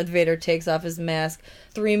Darth Vader takes off his mask.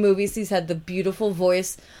 3 movies he's had the beautiful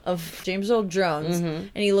voice of James Earl Jones,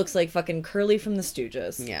 and he looks like fucking Curly from the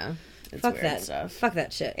Stooges. Yeah. It's Fuck weird that stuff. Fuck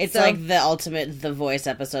that shit. It's like the ultimate The Voice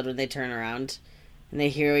episode when they turn around and they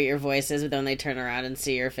hear what your voice is, but then they turn around and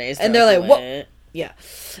see your face. And they're like, what? Yeah.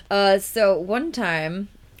 So one time,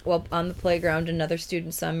 while on the playground, another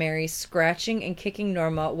student saw Mary scratching and kicking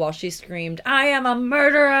Norma while she screamed, "I am a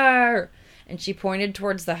murderer!" And she pointed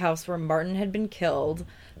towards the house where Martin had been killed.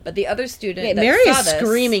 But the other student Mary is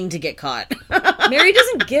screaming to get caught. Mary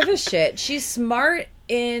doesn't give a shit. She's smart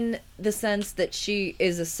in the sense that she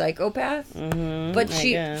is a psychopath. But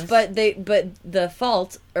the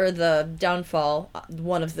fault or the downfall,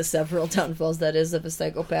 one of the several downfalls that is of a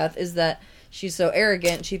psychopath, is that she's so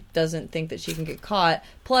arrogant she doesn't think that she can get caught.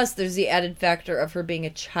 Plus, there's the added factor of her being a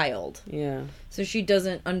child. Yeah. So she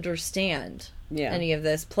doesn't understand any of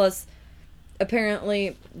this. Plus,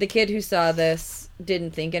 Apparently, the kid who saw this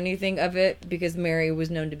didn't think anything of it because Mary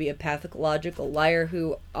was known to be a pathological liar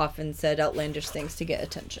who often said outlandish things to get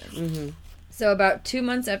attention. Mm-hmm. So about 2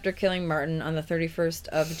 months after killing Martin on the 31st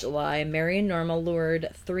of July, Mary and Norma lured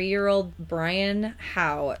 3-year-old Brian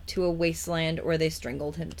Howe to a wasteland where they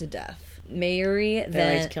strangled him to death. Mary then...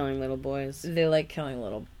 They like killing little boys. They like killing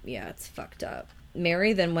little... Yeah, it's fucked up.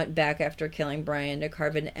 Mary then went back after killing Brian to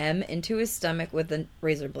carve an M into his stomach with a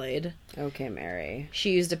razor blade. Okay, Mary.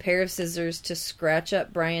 She used a pair of scissors to scratch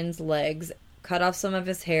up Brian's legs, cut off some of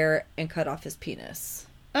his hair, and cut off his penis.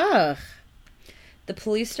 Ugh. The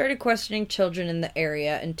police started questioning children in the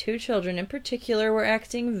area, and 2 children in particular were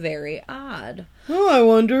acting very odd. Oh, I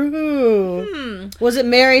wonder who. Was it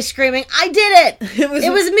Mary screaming, "I did it!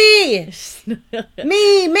 It was me!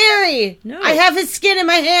 Me, Mary! No. I have his skin in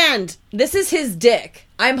my hand!" This is his dick.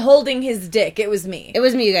 I'm holding his dick. It was me. It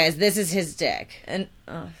was me, you guys. This is his dick. And,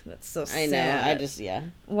 oh, that's so sad. I know. Yeah.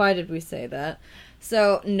 Why did we say that?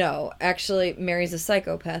 So, no. Actually, Mary's a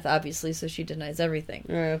psychopath, obviously, so she denies everything.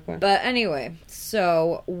 Of course. But anyway,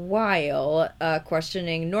 so while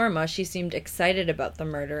questioning Norma, she seemed excited about the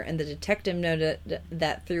murder, and the detective noted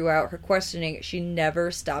that throughout her questioning, she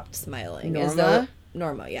never stopped smiling. Norma?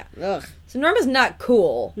 Norma, yeah. Ugh. So Norma's not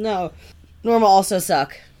cool. No. Norma also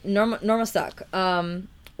suck. Norma suck.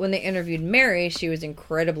 When they interviewed Mary, she was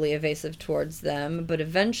incredibly evasive towards them, but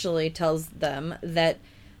eventually tells them that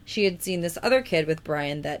she had seen this other kid with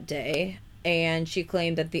Brian that day, and she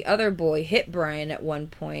claimed that the other boy hit Brian at one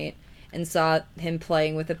point and saw him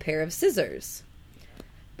playing with a pair of scissors.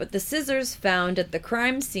 But the scissors found at the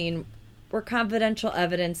crime scene were confidential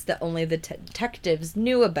evidence that only the detectives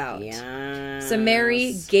knew about. Yes. So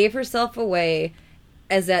Mary gave herself away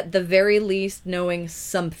as at the very least knowing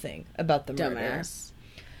something about the murder. Dumbass.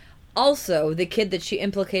 Also, the kid that she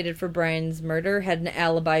implicated for Brian's murder had an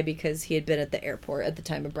alibi because he had been at the airport at the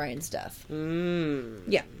time of Brian's death.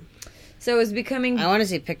 Yeah. So it was becoming... I want to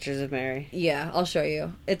see pictures of Mary. Yeah, I'll show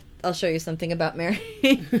you. I'll show you something about Mary.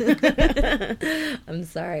 I'm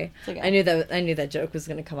sorry. Okay. I knew that joke was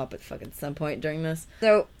going to come up at fucking some point during this.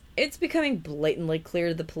 So it's becoming blatantly clear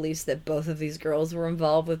to the police that both of these girls were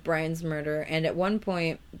involved with Brian's murder, and at one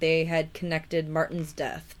point they had connected Martin's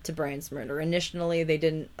death to Brian's murder. Initially, they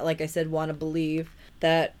didn't, like I said, want to believe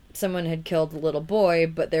that someone had killed the little boy,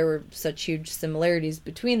 but there were such huge similarities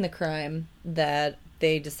between the crime that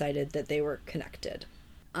they decided that they were connected.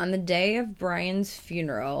 On the day of Brian's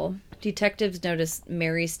funeral, detectives noticed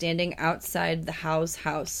Mary standing outside the Howe's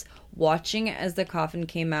house, watching as the coffin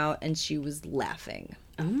came out, and she was laughing.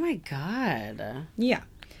 Oh my god. Yeah.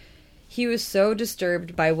 He was so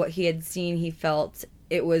disturbed by what he had seen, he felt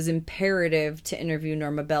it was imperative to interview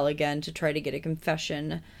Norma Bell again to try to get a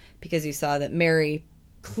confession, because he saw that Mary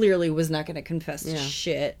clearly was not going to confess to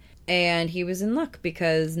shit. And he was in luck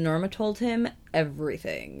because Norma told him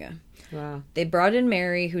everything. Wow. They brought in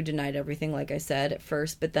Mary, who denied everything, like I said, at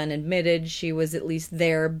first, but then admitted she was at least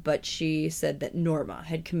there, but she said that Norma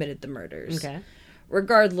had committed the murders. Okay.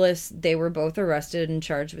 Regardless, they were both arrested and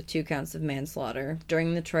charged with 2 counts of manslaughter.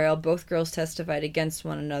 During the trial, both girls testified against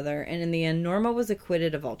one another, and in the end, Norma was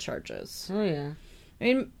acquitted of all charges. Oh, yeah. I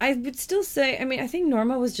mean, I would still say, I think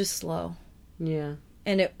Norma was just slow. Yeah.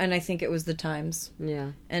 And I think it was the times.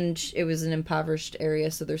 Yeah. And it was an impoverished area,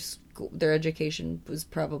 so their education was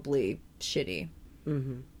probably shitty.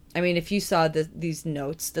 Mm-hmm. I mean, if you saw these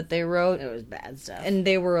notes that they wrote... It was bad stuff. And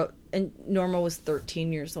and Norma was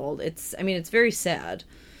 13 years old. It's very sad.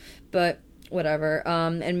 But, whatever.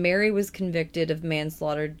 And Mary was convicted of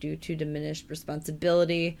manslaughter due to diminished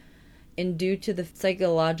responsibility and due to the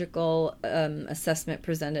psychological assessment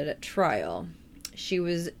presented at trial. She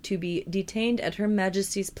was to be detained at Her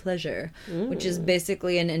Majesty's pleasure, which is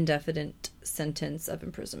basically an indefinite sentence of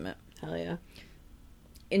imprisonment. Hell yeah.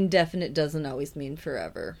 Indefinite doesn't always mean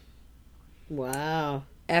forever. Wow.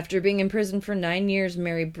 After being imprisoned for 9 years,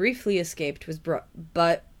 Mary briefly escaped, was brought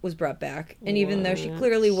back. And even though she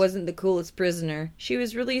clearly wasn't the coolest prisoner, she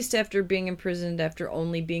was released after being imprisoned after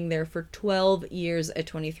only being there for 12 years at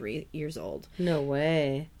 23 years old. No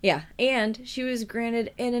way. Yeah, and she was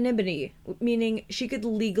granted anonymity, meaning she could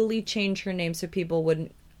legally change her name so people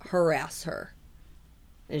wouldn't harass her.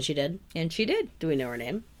 And she did? And she did. Do we know her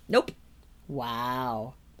name? Nope.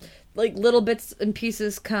 Wow. Like, little bits and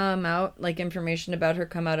pieces come out, like information about her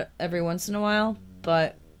come out every once in a while,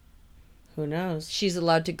 but who knows? She's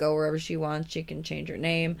allowed to go wherever she wants. She can change her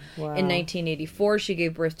name. Wow. In 1984, she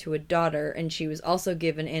gave birth to a daughter, and she was also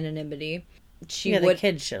given anonymity. The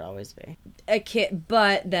kid should always be. A kid,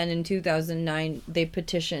 but then in 2009, they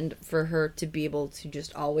petitioned for her to be able to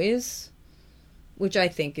just always which I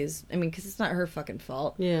think is, I mean, because it's not her fucking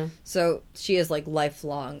fault. Yeah. So she has, like,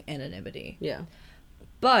 lifelong anonymity. Yeah.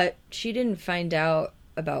 But she didn't find out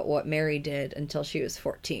about what Mary did until she was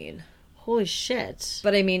 14. Holy shit.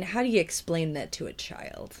 But, I mean, how do you explain that to a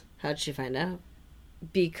child? How'd she find out?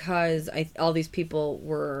 Because all these people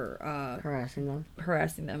were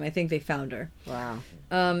harassing them. I think they found her. Wow.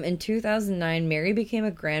 In 2009, Mary became a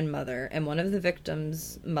grandmother, and one of the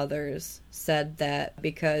victims' mothers said that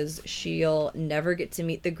because she'll never get to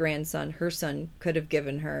meet the grandson her son could have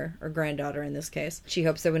given her, or granddaughter in this case, she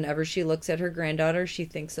hopes that whenever she looks at her granddaughter, she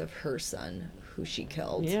thinks of her son, who she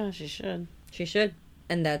killed. Yeah, she should. She should.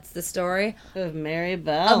 And that's the story of Mary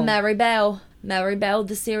Bell. Of Mary Bell. Mary Bell,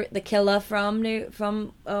 the killer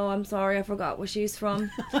from oh, I'm sorry, I forgot where she's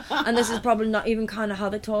from. And this is probably not even kind of how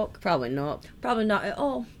they talk. Probably not. Probably not at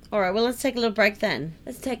all. All right, well, let's take a little break then.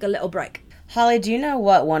 Let's take a little break. Holly, do you know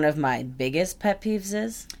what one of my biggest pet peeves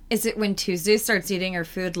is? Is it when Tuesday starts eating her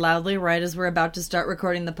food loudly right as we're about to start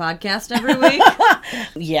recording the podcast every week?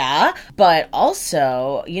 Yeah, but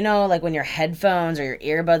also, you know, like when your headphones or your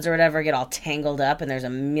earbuds or whatever get all tangled up and there's a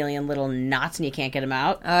million little knots and you can't get them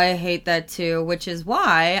out? I hate that too, which is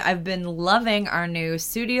why I've been loving our new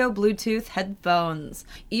Studio Bluetooth headphones.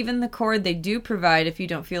 Even the cord they do provide if you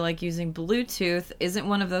don't feel like using Bluetooth isn't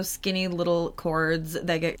one of those skinny little cords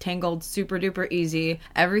that get tangled super duper easy.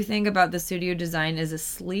 Everything about the Studio design is a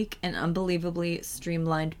sleek and unbelievably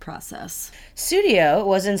streamlined process. Studio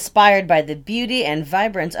was inspired by the beauty and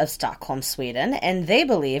vibrance of Stockholm, Sweden, and they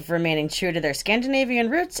believe remaining true to their Scandinavian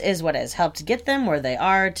roots is what has helped get them where they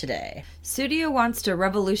are today. Studio wants to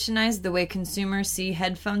revolutionize the way consumers see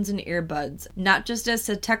headphones and earbuds, not just as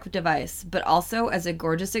a tech device, but also as a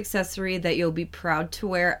gorgeous accessory that you'll be proud to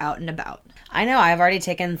wear out and about. I know, I've already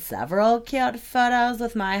taken several cute photos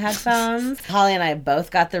with my headphones. Holly and I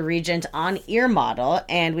both got the Regent on-ear model,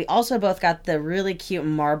 and we also both got the really cute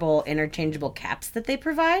marble interchangeable caps that they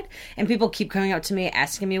provide. And people keep coming up to me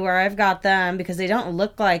asking me where I've got them because they don't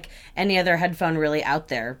look like any other headphone really out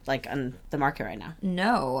there, like on the market right now.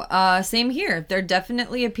 No, same here. They're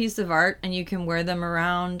definitely a piece of art, and you can wear them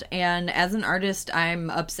around. And as an artist, I'm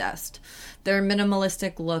obsessed. Their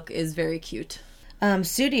minimalistic look is very cute.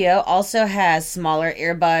 Studio also has smaller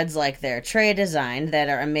earbuds like their tray design that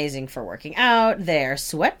are amazing for working out. They're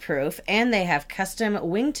sweat-proof, and they have custom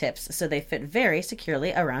wingtips so they fit very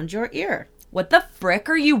securely around your ear. What the frick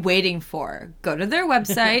are you waiting for? Go to their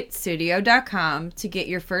website, studio.com, to get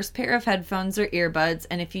your first pair of headphones or earbuds,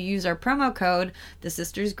 and if you use our promo code, The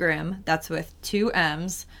Sisters Grimm, that's with 2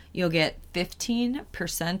 M's, you'll get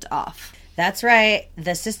 15% off. That's right,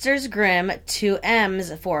 The Sisters Grimm, 2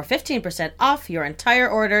 M's for 15% off your entire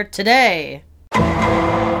order today.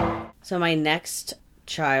 So my next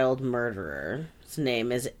child murderer's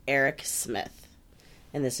name is Eric Smith,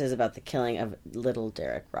 and this is about the killing of little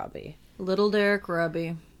Derek Robbie. Little Derek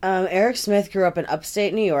Robbie. Eric Smith grew up in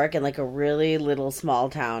upstate New York in like a really little small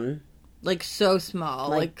town. Like so small.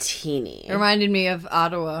 Like teeny. It reminded me of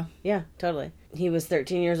Ottawa. Yeah, totally. He was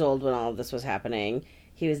 13 years old when all of this was happening.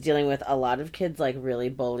 He was dealing with a lot of kids, like, really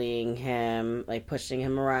bullying him, like, pushing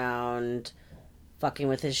him around, fucking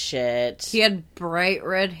with his shit. He had bright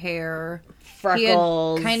red hair.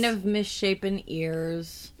 Freckles. He had kind of misshapen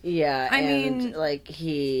ears. Yeah, I mean, like,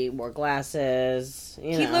 he wore glasses,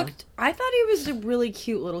 He looked... I thought he was a really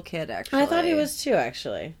cute little kid, actually. I thought he was, too,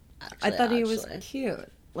 actually. I thought he was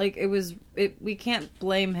cute. Like, we can't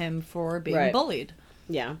blame him for being bullied.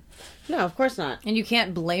 Yeah. No, of course not. And you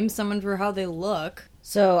can't blame someone for how they look.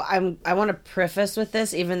 So I want to preface with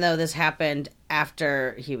this, even though this happened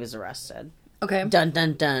after he was arrested. Okay. Dun,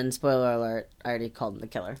 dun, dun. Spoiler alert. I already called him the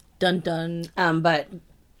killer. Dun, dun. But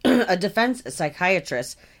a defense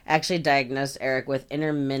psychiatrist actually diagnosed Eric with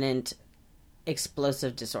intermittent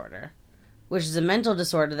explosive disorder, which is a mental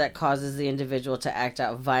disorder that causes the individual to act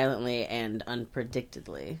out violently and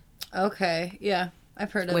unpredictably. Okay. Yeah.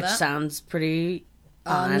 I've heard of that. Which sounds pretty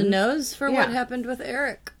on the nose for what happened with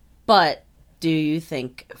Eric. But do you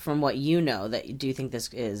think, from what you know, do you think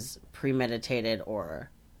this is premeditated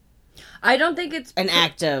or? I don't think it's an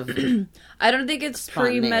act of. I don't think it's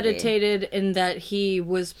premeditated in that he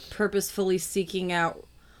was purposefully seeking out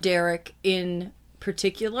Derek in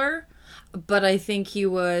particular, but I think he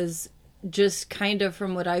was just kind of,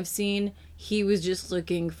 from what I've seen, he was just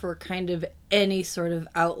looking for kind of any sort of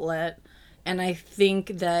outlet, and I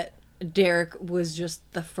think that Derek was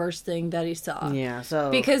just the first thing that he saw. Yeah, so...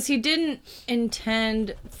 Because he didn't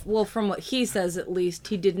intend... Well, from what he says, at least,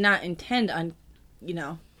 he did not intend on,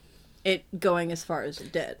 it going as far as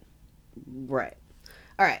it did. Right.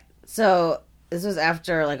 All right. So, this was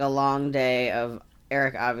after, like, a long day of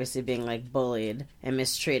Eric obviously being, like, bullied and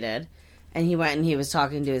mistreated. And he went and he was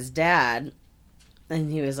talking to his dad. And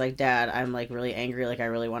he was like, Dad, I'm, like, really angry. Like, I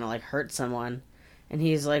really want to, like, hurt someone. And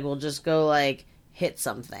he's like, well, just go, like, hit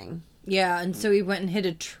something. Yeah, and so he went and hit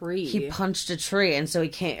a tree. He punched a tree, and so he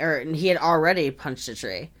can't... and he had already punched a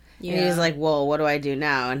tree. Yeah. And he's like, well, what do I do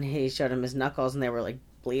now? And he showed him his knuckles, and they were, like,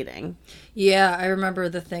 bleeding. Yeah, I remember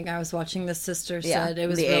the thing I was watching. The sister said it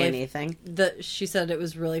was the really... A&E thing. She said it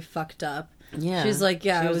was really fucked up. Yeah. She's like,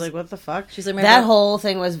 yeah. She was like, what the fuck? She's like, that whole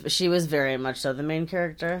thing was... She was very much so the main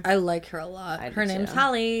character. I like her a lot. Her name's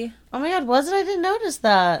Holly. Oh my god, was it? I didn't notice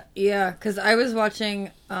that. Yeah, because I was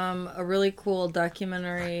watching a really cool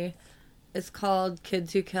documentary. It's called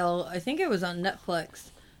Kids Who Kill. I think it was on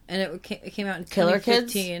Netflix. And it came out in Killer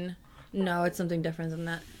 2015. Kids? No, it's something different than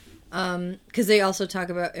that. Because they also talk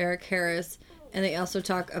about Eric Harris. And they also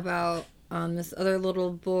talk about this other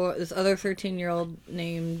little boy, this other 13-year-old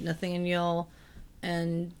named Nathaniel.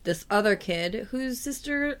 And this other kid whose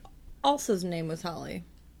sister also's name was Holly.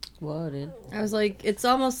 Whoa, dude. I was like, it's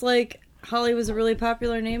almost like Holly was a really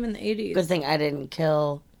popular name in the 80s. Good thing I didn't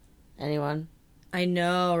kill anyone. I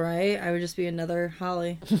know, right? I would just be another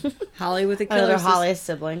Holly. Holly with a killer. Another Holly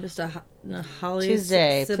sibling. Just a Holly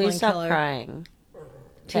Tuesday, sibling please stop killer. crying.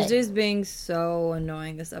 Tuesday's being so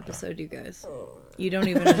annoying this episode, you guys. You don't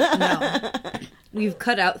even know. We've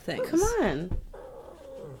cut out things. Come on.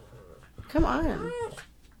 Come on.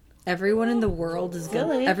 Everyone in the world is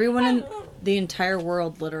good. Everyone in the entire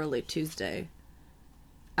world, literally, Tuesday.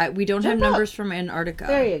 We don't have numbers from Antarctica.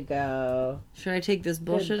 There you go. Should I take this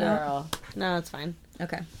bullshit out? No, it's fine.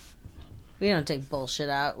 Okay. We don't take bullshit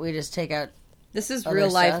out. We just take out... This is other real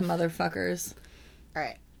life, stuff. motherfuckers. All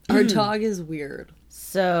right. Our dog is weird.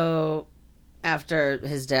 So, after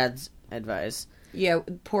his dad's advice... Yeah,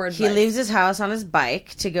 poor advice. He leaves his house on his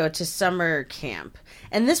bike to go to summer camp.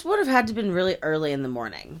 And this would have had to have been really early in the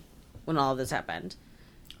morning when all of this happened.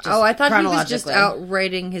 I thought he was just out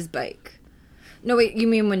riding his bike. No, wait, you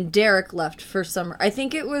mean when Derek left for summer? I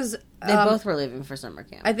think it was... They both were leaving for summer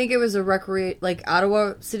camp. I think it was a like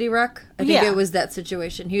Ottawa City Rec. I think it was that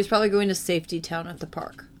situation. He was probably going to Safety Town at the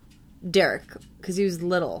park. Derek, because he was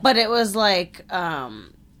little. But it was like,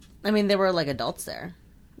 there were like adults there.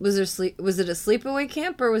 Was it a sleepaway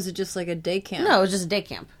camp or was it just like a day camp? No, it was just a day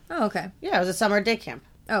camp. Oh, okay. Yeah, it was a summer day camp.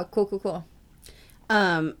 Oh, cool.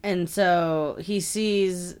 And so he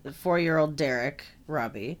sees 4-year-old Derek,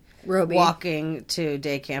 Robbie, walking to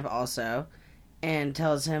day camp also, and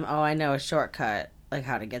tells him, oh, I know a shortcut, like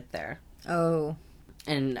how to get there. Oh.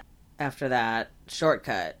 And after that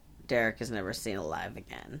shortcut, Derek is never seen alive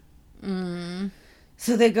again. Mm.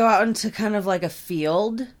 So they go out into kind of like a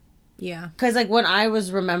field. Yeah. Because, like, when I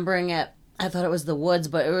was remembering it, I thought it was the woods,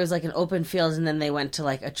 but it was, like, an open field, and then they went to,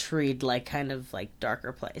 like, a treed, like, kind of, like,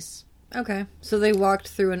 darker place. Okay. So they walked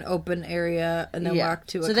through an open area, and then walked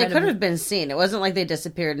to a So they could have been seen. It wasn't like they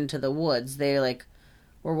disappeared into the woods. They, like,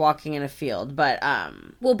 were walking in a field, but,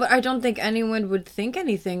 Well, but I don't think anyone would think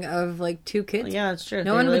anything of, like, two kids. Yeah, that's true.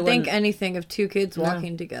 No one would think anything of two kids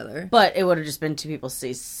walking together. But it would have just been two people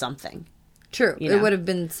see something. True. You know? It would have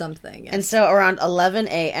been something. Yes. And so around 11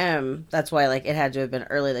 a.m., that's why, like, it had to have been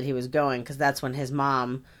early that he was going, because that's when his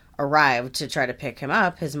mom arrived to try to pick him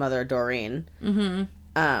up, his mother, Doreen. Mm-hmm.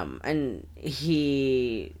 And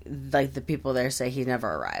he, like, the people there say he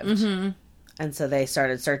never arrived. Mm-hmm. And so they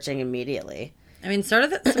started searching immediately. I mean, some of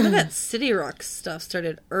that City Rock stuff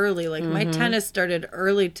started early. Like, my tennis started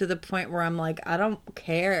early to the point where I'm like, I don't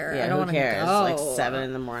care. Yeah, I don't want to go. It's like 7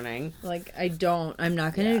 in the morning. Like, I'm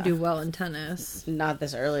not going to do well in tennis. Not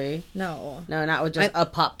this early. No. No, not with just a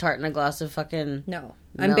Pop-Tart and a glass of fucking No.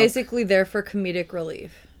 I'm basically there for comedic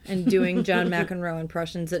relief and doing John McEnroe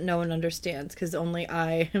impressions that no one understands because only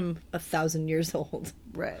I am 1,000 years old.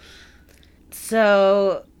 Right.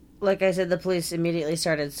 So... Like I said, the police immediately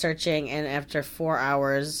started searching, and after 4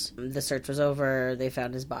 hours, the search was over. They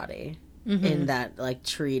found his body in that, like,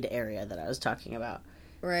 treed area that I was talking about.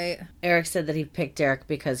 Right. Eric said that he picked Derek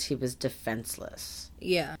because he was defenseless.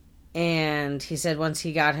 Yeah. And he said once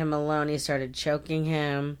he got him alone, he started choking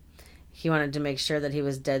him. He wanted to make sure that he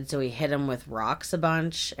was dead, so he hit him with rocks a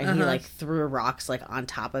bunch, and he, like, threw rocks, like, on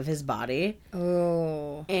top of his body.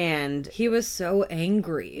 Oh. And... he was so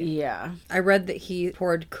angry. Yeah. I read that he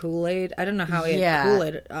poured Kool-Aid. I don't know how he had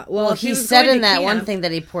Kool-Aid. Well, he said in that one thing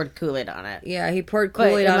that he poured Kool-Aid on it. Yeah, he poured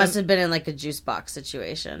Kool-Aid on it. It must have been in, like, a juice box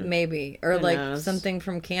situation. Maybe. Or, Who like, knows? something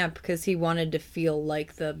from camp, because he wanted to feel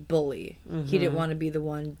like the bully. He didn't want to be the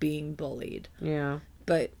one being bullied. Yeah.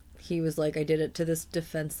 But... he was like, I did it to this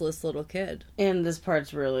defenseless little kid. And this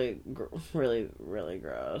part's really, really, really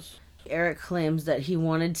gross. Eric claims that he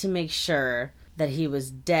wanted to make sure that he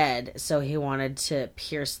was dead, so he wanted to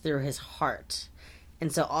pierce through his heart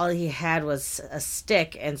And so all he had was a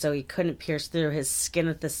stick, and so he couldn't pierce through his skin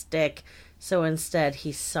with the stick. So instead,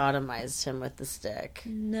 he sodomized him with the stick.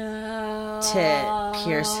 No. To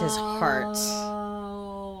pierce his heart.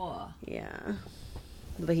 Yeah.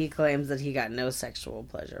 But he claims that he got no sexual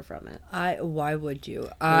pleasure from it. Why would you?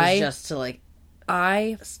 It was just to, like,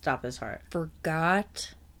 I stop his heart.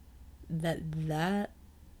 forgot that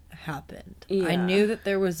happened. Yeah. I knew that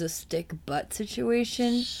there was a stick butt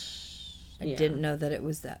situation. I Yeah. didn't know that it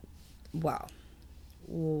was that. Wow.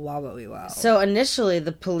 Wow. So initially,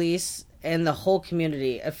 the police and the whole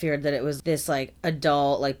community feared that it was this, like,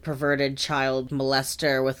 adult, like, perverted child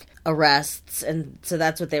molester with arrests, and so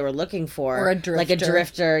that's what they were looking for. Or a drifter. Like a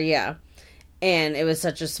drifter, yeah. And it was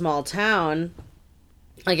such a small town,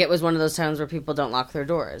 like, it was one of those towns where people don't lock their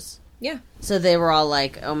doors. Yeah. So they were all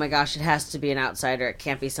like, oh my gosh, it has to be an outsider, it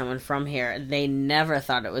can't be someone from here. They never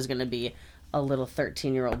thought it was going to be a little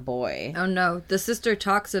 13-year-old boy. Oh no, the sister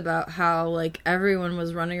talks about how, like, everyone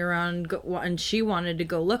was running around and she wanted to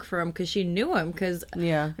go look for him because she knew him, because,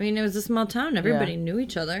 Yeah. I mean, it was a small town. Everybody knew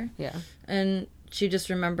each other. Yeah. And she just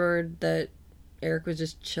remembered that Eric was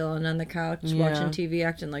just chilling on the couch, watching TV,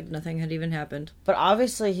 acting like nothing had even happened. But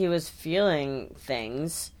obviously he was feeling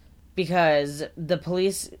things, because the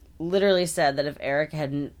police literally said that if Eric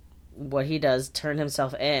hadn't, what he does, turned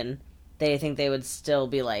himself in, they think they would still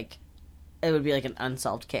be like, it would be like an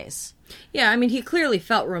unsolved case. Yeah, I mean, he clearly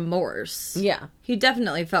felt remorse. Yeah. He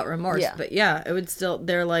definitely felt remorse, Yeah. but yeah, it would still,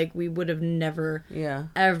 they're like, we would have never, Yeah.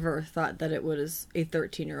 ever thought that it was a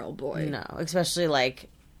 13-year-old boy. No, especially, like,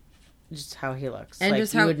 just how he looks. And like,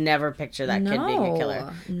 just you how- would never picture that kid being a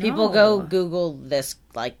killer. No. People go Google this,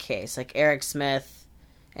 like, case, like Eric Smith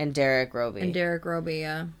and Derek Roby. And Derek Roby,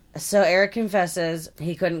 yeah. So Eric confesses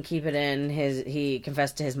he couldn't keep it in. He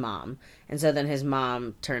confessed to his mom, and so then his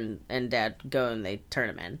mom and dad go and they turn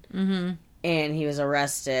him in. Mm-hmm. And he was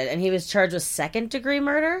arrested, and he was charged with second-degree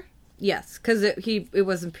murder. Yes, because it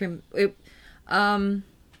wasn't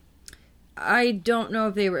I don't know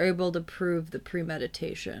if they were able to prove the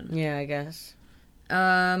premeditation. Yeah, I guess.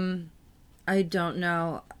 I don't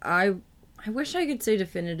know. I wish I could say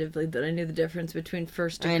definitively that I knew the difference between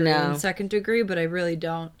first degree and second degree, but I really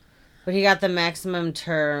don't. But he got the maximum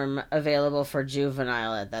term available for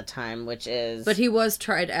juvenile at that time, which is... But he was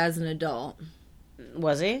tried as an adult.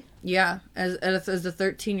 Was he? Yeah. As a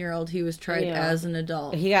 13-year-old, he was tried as an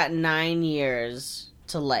adult. He got 9 years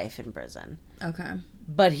to life in prison. Okay.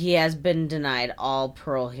 But he has been denied all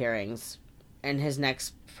parole hearings, and his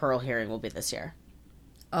next parole hearing will be this year.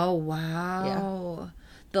 Oh, wow. Yeah.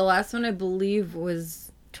 The last one, I believe,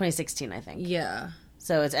 was... 2016, I think. Yeah.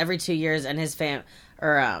 So it's every 2 years, and his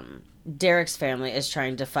Derek's family is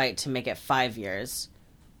trying to fight to make it 5 years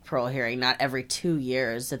parole hearing, not every 2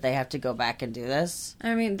 years that they have to go back and do this.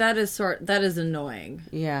 I mean, that is annoying.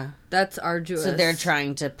 Yeah. That's arduous. So they're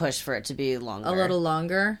trying to push for it to be longer. A little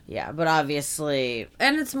longer. Yeah, but obviously...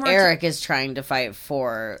 And it's more... Eric is trying to fight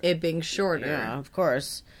for... it being shorter. Yeah, of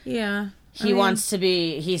course. Yeah. He wants to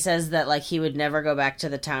be... He says that, like, he would never go back to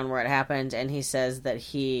the town where it happened, and he says that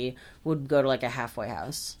he would go to, like, a halfway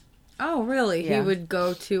house. Oh, really? Yeah. He would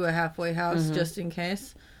go to a halfway house just in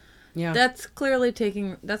case? Yeah. That's clearly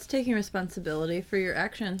taking responsibility for your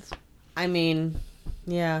actions. I mean,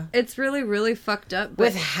 yeah. It's really, really fucked up.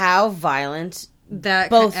 With how violent that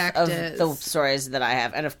both act of is. the stories that I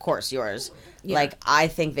have, and of course yours, like, I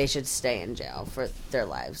think they should stay in jail for their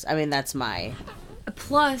lives. I mean, that's my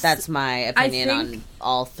opinion on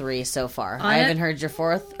all three so far. I haven't heard your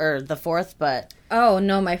the fourth, but... Oh,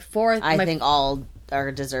 no, my fourth... I think all are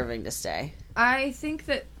deserving to stay. I think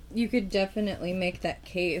that you could definitely make that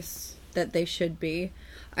case that they should be.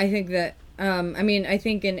 I think that, I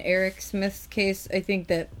think in Eric Smith's case, I think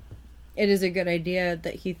that it is a good idea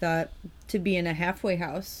that he thought to be in a halfway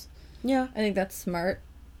house. Yeah. I think that's smart.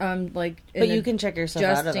 But you can check yourself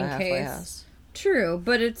out of a halfway house. True,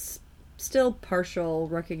 but it's still partial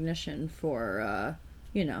recognition for,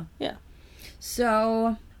 Yeah.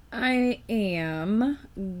 So... I am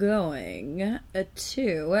going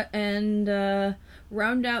to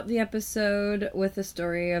round out the episode with the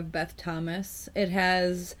story of Beth Thomas. It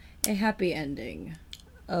has a happy ending.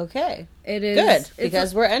 Okay. It is good,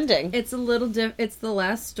 because we're ending. It's a little it's the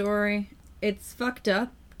last story. It's fucked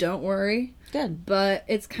up, don't worry. Good. But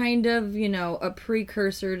it's kind of, a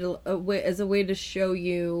precursor to as a way to show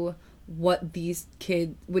you what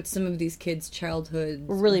some of these kids' childhoods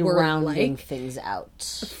really were rounding like things out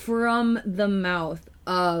from the mouth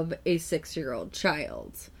of a 6-year-old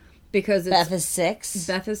child, because Beth is 6.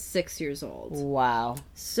 Beth is 6 years old. Wow.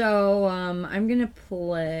 So I'm gonna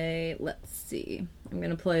play. Let's see. I'm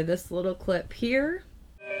gonna play this little clip here.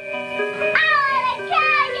 I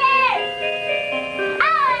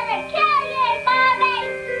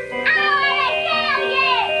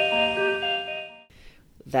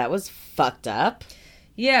That was fucked up.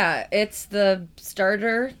 Yeah, it's the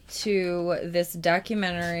starter to this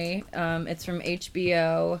documentary. It's from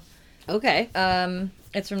HBO. Okay.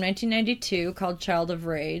 It's from 1992 called Child of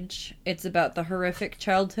Rage. It's about the horrific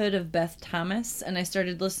childhood of Beth Thomas, and I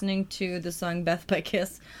started listening to the song Beth by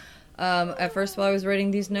Kiss at first while I was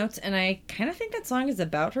writing these notes, and I kind of think that song is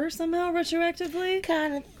about her somehow, retroactively.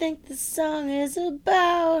 Kind of think the song is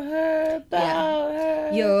about her,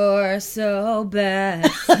 her. You're so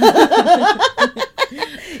Beth.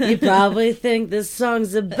 You probably think this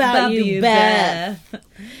song's about you, Beth.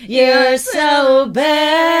 You're so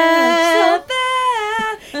Beth.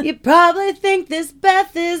 You probably think this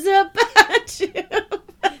Beth is about you.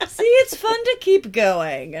 See, it's fun to keep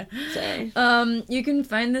going. Sorry. You can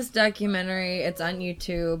find this documentary. It's on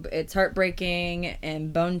YouTube. It's heartbreaking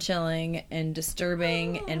and bone-chilling and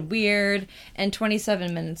disturbing and weird and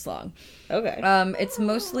 27 minutes long. Okay. It's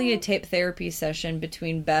mostly a tape therapy session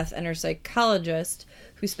between Beth and her psychologist,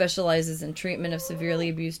 who specializes in treatment of severely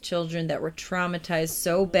abused children that were traumatized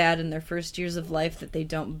so bad in their first years of life that they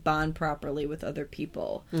don't bond properly with other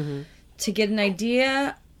people. Mm-hmm. To get an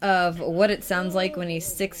idea of what it sounds like when a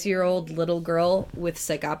 6-year-old little girl with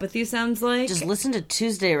psychopathy sounds like... Just listen to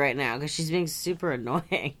Tuesday right now, because she's being super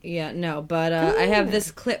annoying. Yeah, no, but I have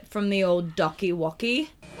this clip from the old Docky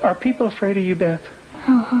Walkie. Are people afraid of you, Beth?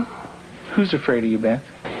 Uh-huh. Who's afraid of you, Beth?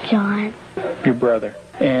 John. Your brother.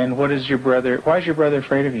 And why is your brother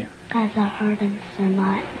afraid of you? Because I hurt him so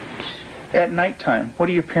much. At nighttime, what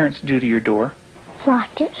do your parents do to your door?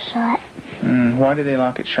 Lock it shut. Why do they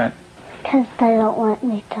lock it shut? Because they don't want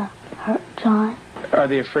me to hurt John. Are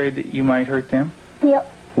they afraid that you might hurt them?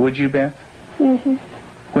 Yep. Would you, Beth? Mm-hmm.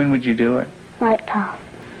 When would you do it? Nighttime.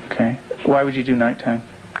 Okay. Why would you do nighttime?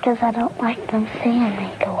 Because I don't like them seeing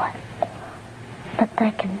me do it. But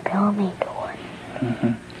they can feel me do it.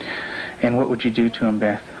 Mm-hmm. And what would you do to him,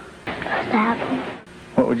 Beth? Stab him.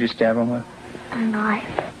 What would you stab him with? A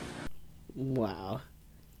knife. Wow.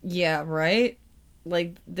 Yeah, right?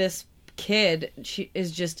 Like, this kid, she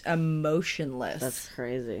is just emotionless. That's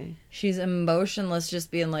crazy. She's emotionless,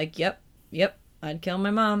 just being like, yep, I'd kill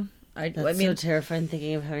my mom. I mean, so terrifying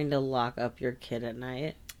thinking of having to lock up your kid at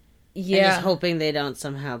night. Yeah. And just hoping they don't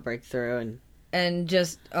somehow break through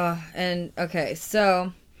okay,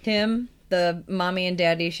 so Tim, the mommy and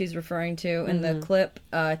daddy she's referring to in the clip,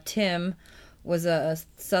 Tim was a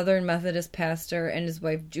Southern Methodist pastor, and his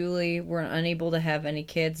wife Julie were unable to have any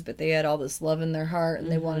kids, but they had all this love in their heart,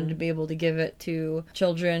 and they wanted to be able to give it to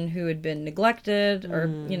children who had been neglected,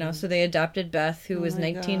 or, so they adopted Beth, who was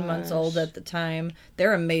 19 months old at the time.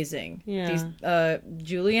 They're amazing. Yeah. These,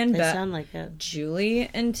 Julie and Beth. They sound like it.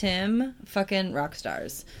 Julie and Tim, fucking rock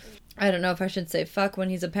stars. I don't know if I should say fuck when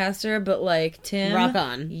he's a pastor, but like, Tim, rock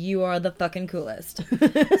on. You are the fucking coolest.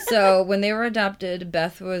 So when they were adopted,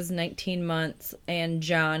 Beth was 19 months and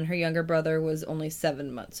John, her younger brother, was only 7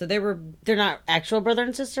 months. So they're not actual brother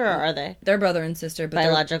and sister, or are they? They're brother and sister, but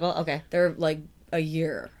biological. Okay, they're like a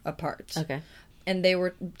year apart. Okay. And they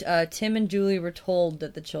were, Tim and Julie were told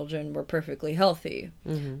that the children were perfectly healthy.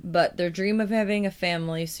 But their dream of having a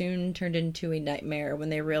family soon turned into a nightmare when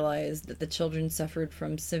they realized that the children suffered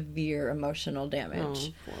from severe emotional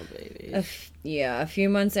damage. Oh, poor baby. A few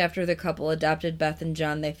months after the couple adopted Beth and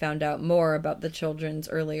John, they found out more about the children's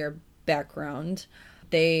earlier background.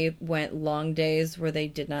 They went long days where they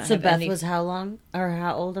did not have Beth any... was how long? Or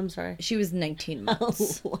how old? I'm sorry. She was 19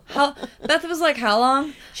 months. Beth was like, how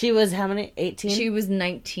long? She was how many? 18? She was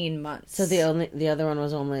 19 months. So the other one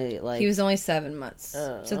was only like... He was only 7 months.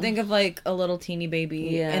 So think of like a little teeny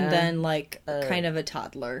baby and then like kind of a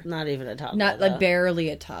toddler. Not even a toddler. Not like barely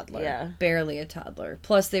a toddler. Yeah. Barely a toddler.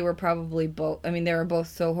 Plus they were probably both... I mean, they were both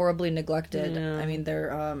so horribly neglected. Yeah. I mean,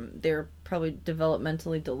 they're probably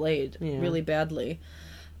developmentally delayed really badly.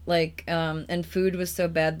 Like, and food was so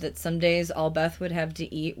bad that some days all Beth would have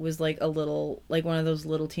to eat was like one of those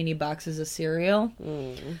little teeny boxes of cereal.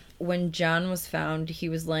 When John was found, he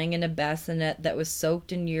was laying in a bassinet that was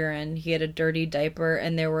soaked in urine. He had a dirty diaper,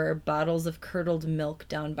 and there were bottles of curdled milk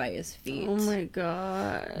down by his feet. Oh my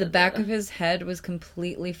god. The back of his head was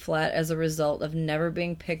completely flat as a result of never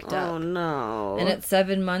being picked up. Oh no. And at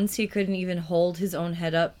 7 months, he couldn't even hold his own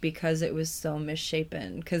head up because it was so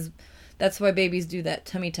misshapen. Because... that's why babies do that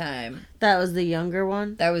tummy time. That was the younger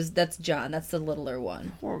one? That's John. That's the littler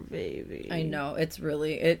one. Poor baby. I know. It's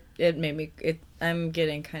really... It made me... I'm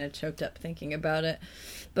getting kind of choked up thinking about it.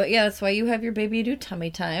 But yeah, that's why you have your baby do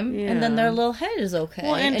tummy time. Yeah. And then their little head is okay.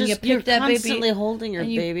 Well, and just, you're constantly holding your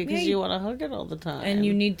baby because you want to hug it all the time. And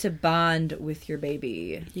you need to bond with your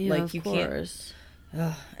baby. Yeah, like, of you course.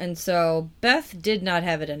 And so Beth did not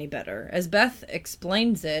have it any better. As Beth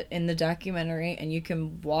explains it in the documentary, and you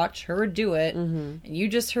can watch her do it, and you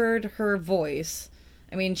just heard her voice.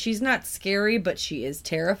 I mean, she's not scary, but she is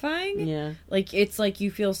terrifying. Yeah. Like, it's like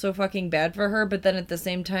you feel so fucking bad for her, but then at the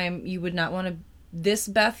same time, you would not want to... This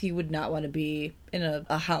Beth, you would not want to be in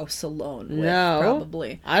a house alone with,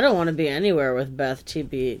 probably. I don't want to be anywhere with Beth,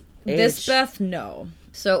 TBH. This Beth, no.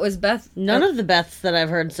 So it was Beth... None of the Beths that I've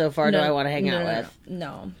heard so far do I want to hang out with.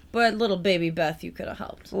 No. But little baby Beth, you could have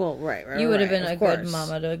helped. Well, right. You would have been a good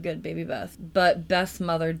mama to a good baby Beth. But Beth's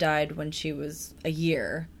mother died when she was a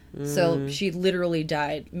year. So she literally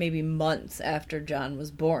died maybe months after John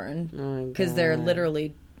was born. Because they're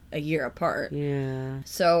literally a year apart. Yeah.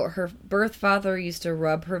 So her birth father used to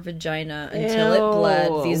rub her vagina until it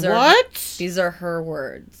bled. These are her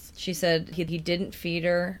words. She said he didn't feed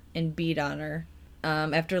her and beat on her.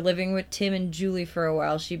 After living with Tim and Julie for a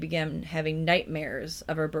while, she began having nightmares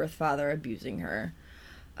of her birth father abusing her.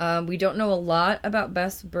 We don't know a lot about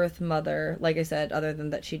Beth's birth mother, like I said, other than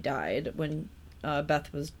that she died when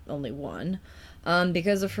Beth was only 1.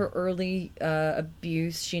 Because of her early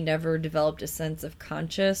abuse, she never developed a sense of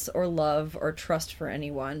conscience or love or trust for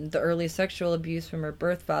anyone. The early sexual abuse from her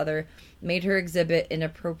birth father made her exhibit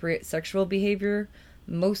inappropriate sexual behavior,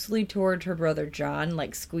 mostly toward her brother John,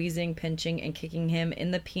 like squeezing, pinching, and kicking him in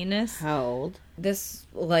the penis. How old? This,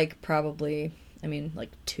 probably,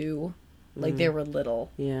 2. They were little.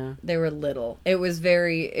 Yeah. They were little. It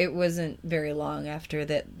wasn't very long after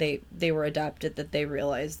that they were adopted that they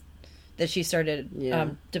realized that she started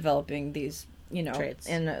developing these, traits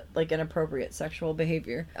and inappropriate sexual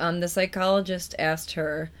behavior. The psychologist asked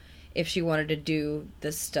her if she wanted to do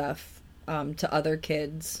this stuff to other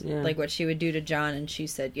kids, like what she would do to John, and she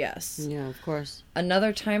said yes. Yeah, of course.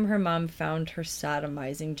 Another time her mom found her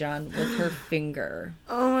sodomizing John with her finger.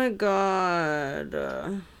 Oh my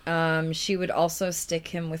god. She would also stick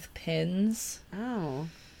him with pins. Oh.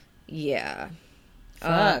 Yeah.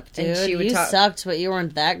 Fuck, dude. And she would sucked, but you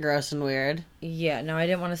weren't that gross and weird. Yeah, no, I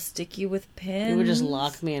didn't want to stick you with pins. You would just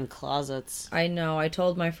lock me in closets. I know. I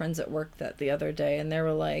told my friends at work that the other day, and they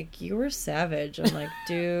were like, you were savage. I'm like,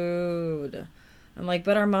 dude. I'm like,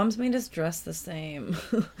 but our moms made us dress the same.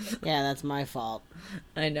 Yeah, that's my fault.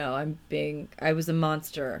 I know. I was a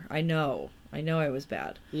monster. I know I was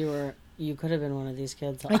bad. You could have been one of these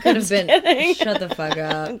kids. I could have been. Kidding. Shut the fuck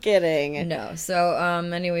up. I'm kidding. No. So,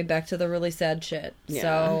 anyway, back to the really sad shit. Yeah.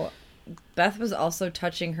 So, Beth was also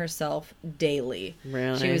touching herself daily.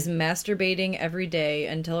 Really? She was masturbating every day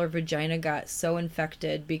until her vagina got so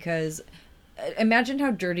infected because imagine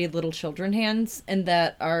how dirty little children hands and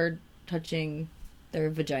that are touching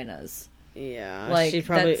their vaginas. Yeah.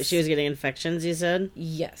 She was getting infections, you said?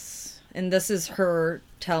 Yes. And this is her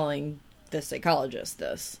telling the psychologist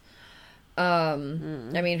this. I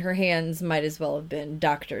mean, her hands might as well have been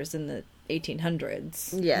doctors in the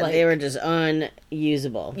 1800s. Yeah, they were just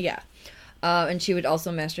unusable. Yeah. And she would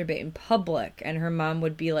also masturbate in public, and her mom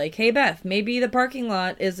would be like, hey, Beth, maybe the parking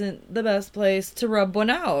lot isn't the best place to rub one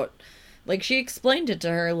out. Like, she explained it to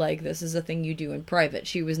her, like, this is a thing you do in private.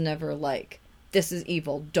 She was never like, this is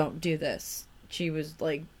evil, don't do this. She was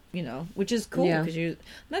like, which is cool, because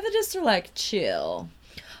Methodists are like, chill.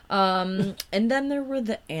 And then there were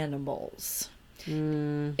the animals.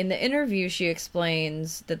 In the interview, she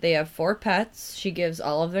explains that they have 4 pets. She gives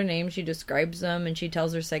all of their names. She describes them, and she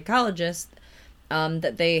tells her psychologist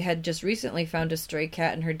that they had just recently found a stray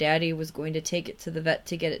cat, and her daddy was going to take it to the vet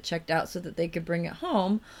to get it checked out so that they could bring it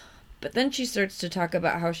home. But then she starts to talk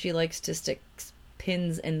about how she likes to stick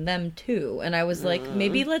pins in them, too. And I was like,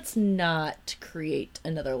 maybe let's not create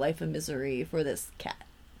another life of misery for this cat.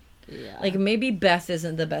 Yeah. Like, maybe Beth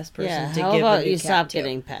isn't the best person to give a new cat to. How about you stop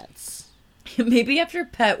getting pets? Maybe after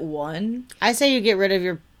pet 1. I say you get rid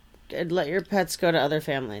of let your pets go to other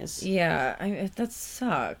families. Yeah, that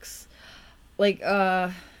sucks. Like,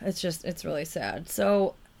 it's really sad.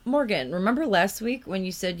 So, Morgan, remember last week when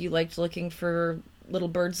you said you liked looking for little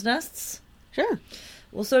birds' nests? Sure.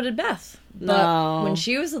 Well, so did Beth. But when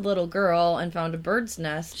she was a little girl and found a bird's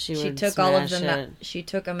nest, she took all of them out. She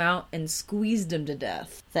took them out and squeezed them to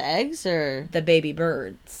death. The eggs or the baby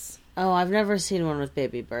birds? Oh, I've never seen one with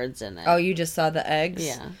baby birds in it. Oh, you just saw the eggs?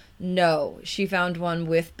 Yeah. No, she found one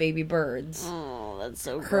with baby birds. Oh, that's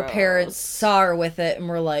so gross. Her parents saw her with it and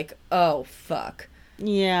were like, "Oh, fuck."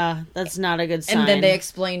 Yeah, that's not a good sign. And then they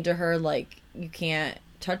explained to her, like, you can't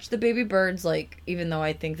touch the baby birds, like, even though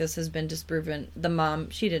I think this has been disproven. The mom,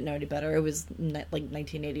 she didn't know any better. It was like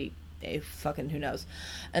 1980. Fucking who knows.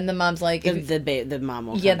 And the mom's like, the mom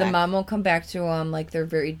will come back. The mom will come back to them, like, they're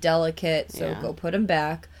very delicate, so go put them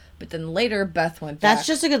back. But then later, Beth went back. That's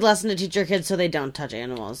just a good lesson to teach your kids so they don't touch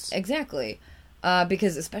animals. Exactly.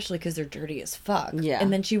 Especially because they're dirty as fuck. Yeah.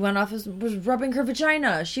 And then she went off was rubbing her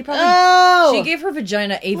vagina. She probably... Oh! She gave her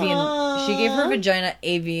vagina avian... She gave her vagina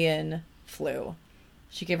avian flu.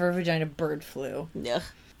 She gave her vagina bird flu. Ugh.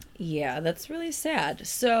 Yeah, that's really sad.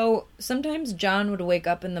 So, sometimes John would wake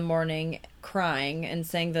up in the morning crying and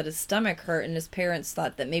saying that his stomach hurt, and his parents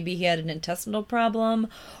thought that maybe he had an intestinal problem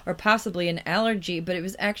or possibly an allergy, but it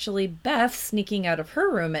was actually Beth sneaking out of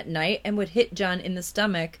her room at night and would hit John in the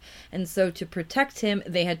stomach, and so to protect him,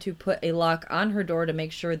 they had to put a lock on her door to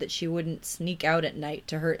make sure that she wouldn't sneak out at night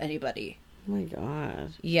to hurt anybody. Oh my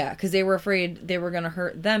God. Yeah, because they were afraid they were going to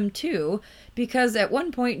hurt them too, because at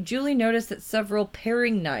one point Julie noticed that several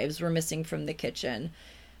paring knives were missing from the kitchen.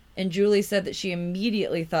 And Julie said that she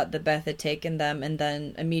immediately thought that Beth had taken them, and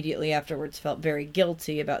then immediately afterwards felt very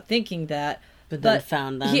guilty about thinking that. But then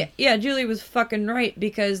found them. Yeah, Julie was fucking right,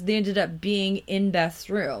 because they ended up being in Beth's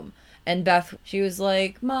room. And Beth, she was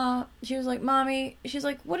like, Mommy, she's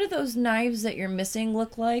like, what do those knives that you're missing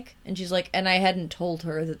look like? And she's like, and I hadn't told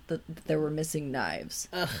her that there were missing knives.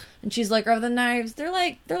 Ugh. And she's like, are the knives, they're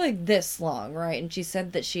like this long, right? And she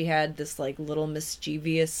said that she had this like little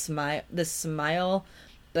mischievous smile,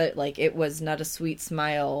 but like it was not a sweet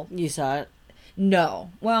smile. You saw it? No.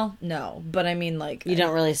 Well, no. But I mean, like... You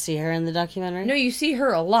don't really see her in the documentary? No, you see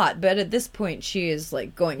her a lot, but at this point she is,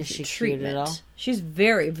 like, going through treatment. Cute at all? She's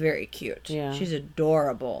very, very cute. Yeah. She's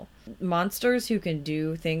adorable. Monsters who can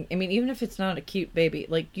do things... I mean, even if it's not a cute baby,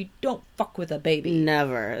 like, you don't fuck with a baby.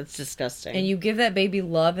 Never. It's disgusting. And you give that baby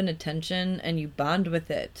love and attention, and you bond with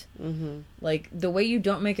it. Mm-hmm. Like, the way you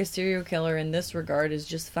don't make a serial killer in this regard is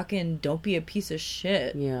just fucking don't be a piece of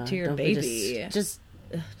shit to your baby. Just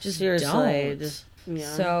seriously, don't.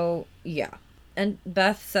 So, yeah. And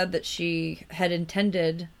Beth said that she had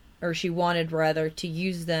intended, or she wanted rather, to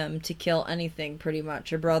use them to kill anything, pretty much.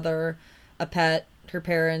 Her brother, a pet, her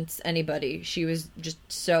parents, anybody. She was just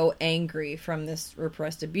so angry from this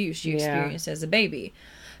repressed abuse she experienced as a baby.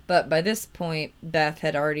 But by this point, Beth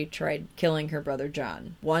had already tried killing her brother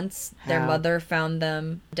John. Once, their mother found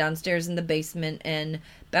them downstairs in the basement, and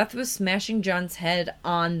Beth was smashing John's head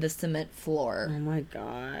on the cement floor. Oh my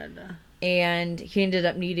God. And he ended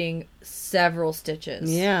up needing several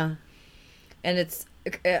stitches. Yeah. And it's...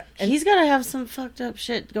 he's got to have some fucked up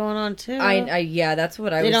shit going on, too. Yeah, that's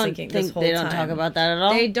what I was thinking this whole time. They don't talk about that at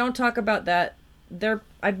all? They don't talk about that.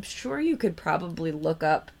 I'm sure you could probably look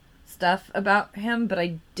up stuff about him, but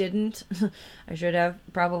I didn't. I should have,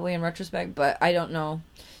 probably, in retrospect, but I don't know.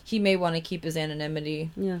 He may want to keep his anonymity.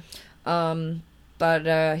 Yeah.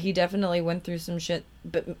 But he definitely went through some shit,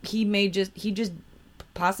 but he just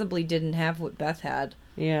possibly didn't have what Beth had.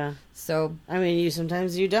 Yeah. So I mean,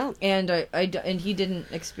 sometimes you don't. And and he didn't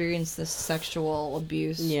experience this sexual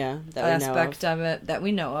abuse aspect of it that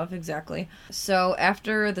we know of, exactly. So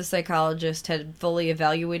after the psychologist had fully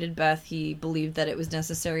evaluated Beth, he believed that it was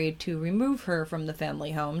necessary to remove her from the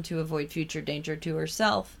family home to avoid future danger to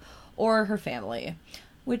herself or her family,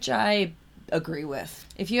 which I agree with.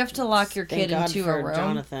 If you have to lock your kid into a room,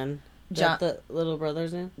 Jonathan. John, the little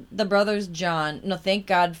brother's name? The brother's John. No, thank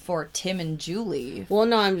God for Tim and Julie. Well,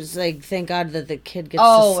 no, I'm just like, thank God that the kid gets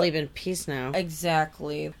to sleep in peace now.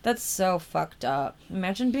 Exactly. That's so fucked up.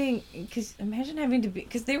 Imagine having to be,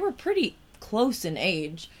 because they were pretty close in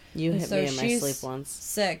age. You hit me in my sleep once.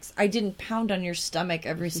 6. I didn't pound on your stomach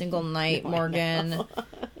every single night, Morgan.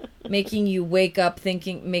 Making you wake up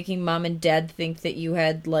making mom and dad think that you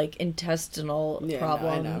had, like, intestinal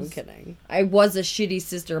problems. No, I know, I'm kidding. I was a shitty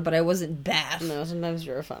sister, but I wasn't bad. No, sometimes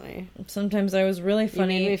you were funny. Sometimes I was really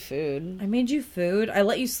funny. You made me food. I made you food. I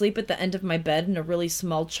let you sleep at the end of my bed in a really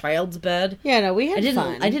small child's bed. Yeah, no, we had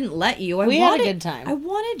fun. I didn't let you. We had a good time. I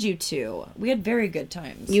wanted you to. We had very good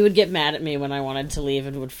times. You would get mad at me when I wanted to leave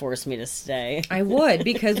and would force me to stay. I would,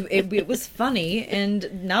 because it was funny,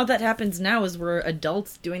 and now that happens now as we're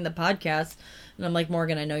adults doing the podcast, and I'm like,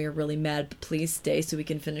 Morgan, I know you're really mad, but please stay so we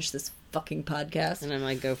can finish this fucking podcast. And I'm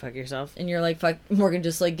like, go fuck yourself. And you're like, fuck. Morgan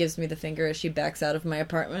just like gives me the finger as she backs out of my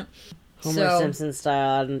apartment. Homer Simpson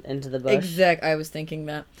style into the bush. Exact. I was thinking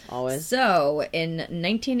that. Always. So, in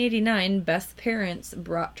 1989, Beth's parents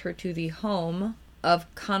brought her to the home of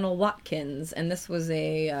Connell Watkins, and this was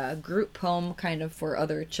a group home kind of for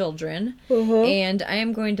other children. And I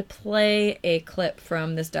am going to play a clip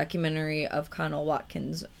from this documentary of Connell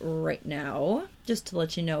Watkins right now, just to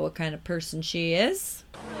let you know what kind of person she is.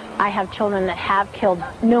 I have children that have killed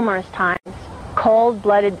numerous times.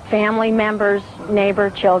 Cold-blooded family members, neighbor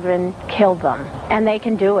children killed them. And they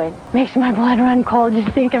can do it. Makes my blood run cold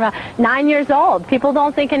just thinking about 9 years old. People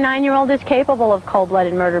don't think a 9-year-old is capable of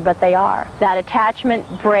cold-blooded murder, but they are. That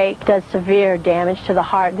attachment break does severe damage to the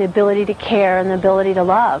heart, the ability to care and the ability to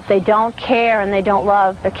love. They don't care and they don't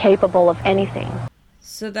love. They're capable of anything.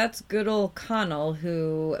 So that's good old Connell,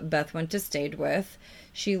 who Beth went to stayed with.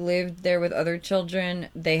 She lived there with other children.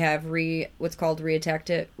 They have what's called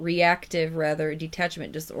reactive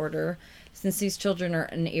detachment disorder. Since these children are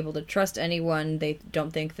unable to trust anyone, they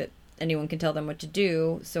don't think that anyone can tell them what to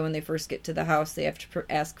do. So when they first get to the house, they have to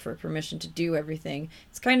ask for permission to do everything.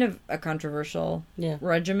 It's kind of a controversial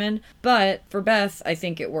regimen. But for Beth, I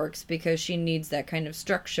think it works because she needs that kind of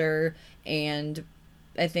structure, and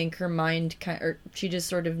I think her mind she just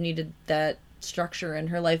sort of needed that structure in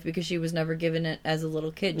her life because she was never given it as a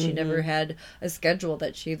little kid. She never had a schedule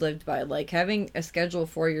that she lived by. Like, having a schedule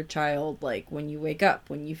for your child, like when you wake up,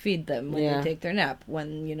 when you feed them, when you take their nap,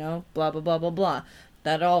 when, blah, blah, blah, blah, blah.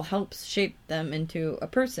 That all helps shape them into a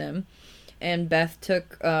person. And Beth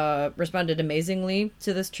responded amazingly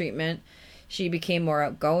to this treatment. She became more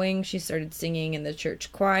outgoing. She started singing in the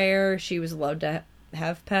church choir. She was allowed to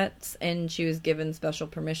have pets, and she was given special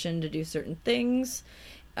permission to do certain things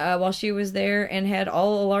while she was there, and had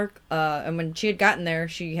and when she had gotten there,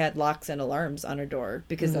 she had locks and alarms on her door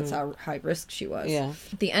because that's how high risk she was. Yeah.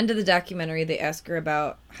 At the end of the documentary, they ask her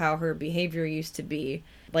about how her behavior used to be,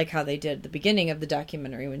 like how they did at the beginning of the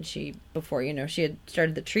documentary when she had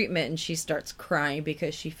started the treatment, and she starts crying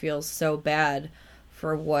because she feels so bad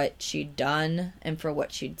for what she'd done and for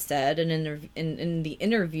what she'd said. And in the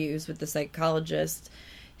interviews with the psychologist,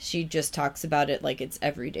 she just talks about it like it's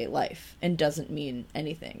everyday life and doesn't mean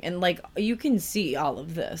anything. And, like, you can see all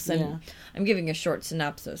of this. And I'm giving a short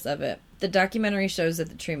synopsis of it. The documentary shows that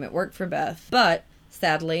the treatment worked for Beth, but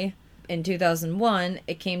sadly, in 2001,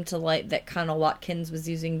 it came to light that Connell Watkins was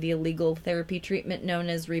using the illegal therapy treatment known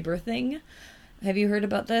as rebirthing. Have you heard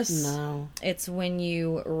about this? No. It's when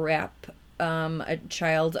you wrap a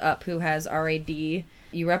child up who has RAD. You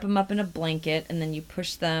wrap them up in a blanket, and then you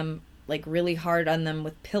push them like really hard on them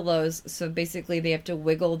with pillows. So basically they have to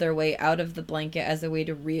wiggle their way out of the blanket as a way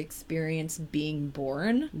to re-experience being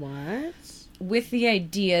born. What? With the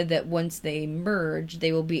idea that once they merge,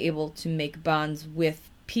 they will be able to make bonds with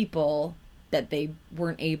people that they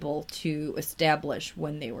weren't able to establish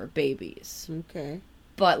when they were babies. Okay.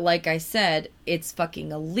 But like I said, it's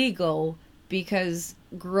fucking illegal because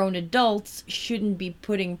grown adults shouldn't be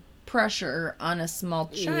putting pressure on a small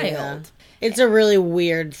child. Yeah. It's a really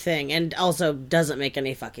weird thing, and also doesn't make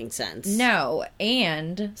any fucking sense. No,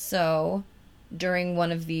 and so during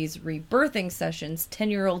one of these rebirthing sessions,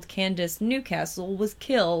 10-year-old Candace Newcastle was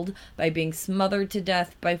killed by being smothered to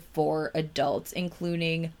death by 4 adults,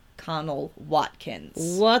 including Connell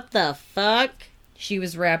Watkins. What the fuck? She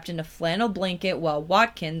was wrapped in a flannel blanket while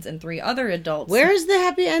Watkins and 3 other adults... Where is the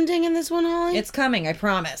happy ending in this one, Holly? It's coming, I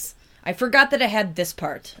promise. I forgot that I had this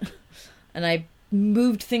part. And I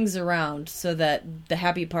moved things around so that the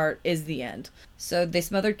happy part is the end. So they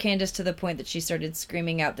smothered Candace to the point that she started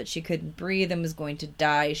screaming out that she couldn't breathe and was going to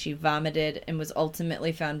die. She vomited and was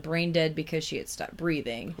ultimately found brain dead because she had stopped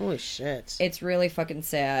breathing. Holy shit. It's really fucking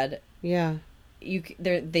sad. Yeah.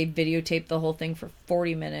 They videotaped the whole thing for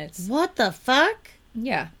 40 minutes. What the fuck?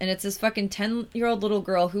 Yeah, and it's this fucking 10-year-old little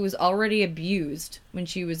girl who was already abused when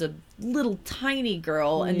she was a little tiny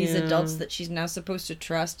girl, and these adults that she's now supposed to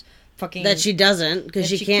trust fucking... That she doesn't, because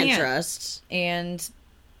she can't trust. And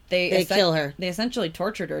they kill her. They essentially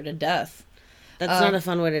tortured her to death. That's not a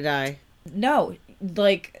fun way to die. No,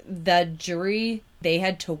 like, the jury, they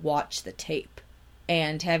had to watch the tape.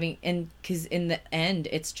 Because in the end,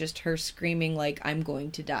 it's just her screaming, like, I'm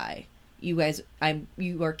going to die. You guys,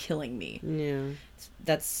 you are killing me. Yeah.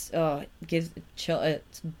 That's, it gives chill. It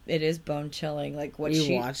is bone chilling. Like, what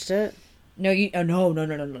you watched it? No,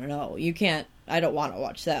 no. You can't. I don't want to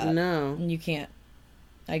watch that. No. You can't.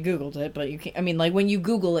 I Googled it, but you can't. I mean, like, when you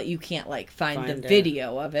Google it, you can't, like, find the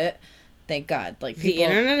video of it. Thank God. Like, the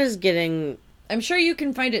internet is getting... I'm sure you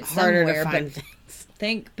can find it harder somewhere, to find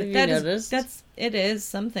things. It is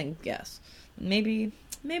something, yes. Maybe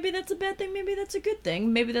that's a bad thing, maybe that's a good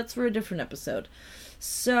thing. Maybe that's for a different episode.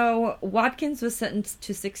 So, Watkins was sentenced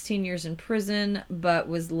to 16 years in prison, but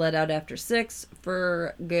was let out after 6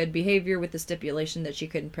 for good behavior with the stipulation that she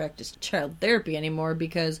couldn't practice child therapy anymore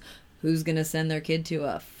because who's gonna send their kid to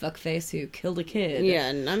a fuckface who killed a kid?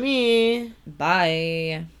 Yeah, not me.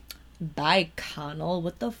 Bye, Connell.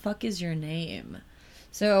 What the fuck is your name?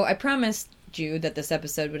 So, I promised you that this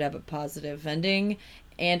episode would have a positive ending.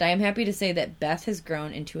 And I am happy to say that Beth has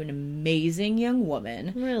grown into an amazing young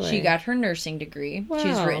woman. Really? She got her nursing degree. Wow.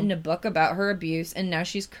 She's written a book about her abuse, and now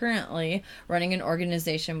she's currently running an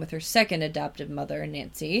organization with her second adoptive mother,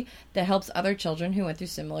 Nancy, that helps other children who went through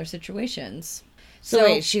similar situations. So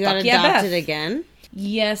wait, she got fuck yeah, adopted Beth. again?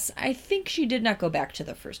 Yes, I think she did not go back to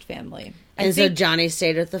the first family. So Johnny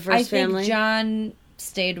stayed with the first family? I think John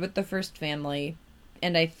stayed with the first family,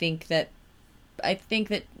 and I think that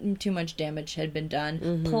too much damage had been done.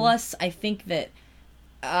 Mm-hmm. Plus, I think that,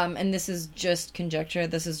 and this is just conjecture,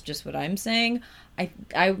 this is just what I'm saying,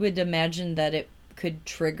 I would imagine that it could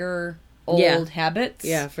trigger old habits.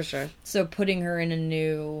 Yeah, for sure. So putting her in a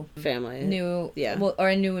new family, or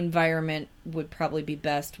a new environment would probably be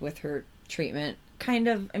best with her treatment. Kind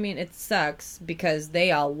of, I mean, it sucks because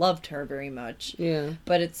they all loved her very much. Yeah.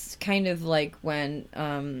 But it's kind of like when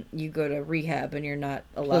you go to rehab and you're not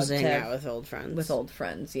allowed to hang out with old friends. With old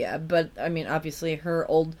friends, yeah. But, I mean, obviously her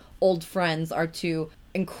old friends are two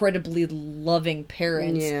incredibly loving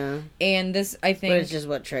parents. Yeah. And this, I think... But it's just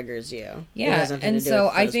what triggers you. Yeah, and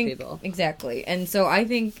so I think... People. Exactly. And so I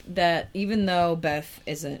think that even though Beth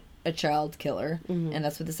isn't a child killer, and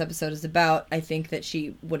that's what this episode is about, I think that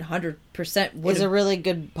she 100% would... It's a really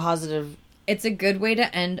good, positive... It's a good way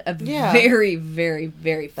to end a very, very,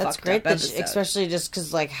 very That's fucked great up episode. Especially just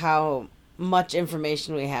because, like, how much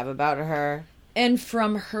information we have about her. And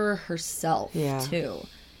from her herself, too.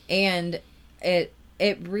 And it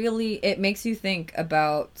really, it makes you think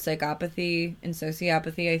about psychopathy and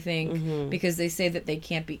sociopathy, I think, because they say that they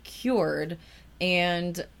can't be cured.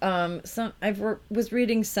 And was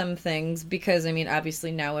reading some things because, I mean,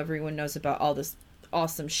 obviously now everyone knows about all this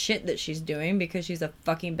awesome shit that she's doing because she's a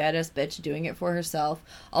fucking badass bitch doing it for herself.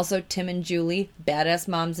 Also, Tim and Julie, badass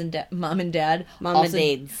mom and dad. Mom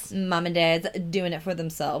and dads doing it for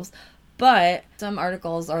themselves. But some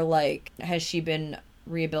articles are like, has she been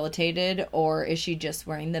rehabilitated or is she just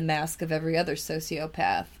wearing the mask of every other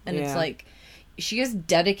sociopath? And it's like... She has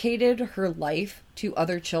dedicated her life to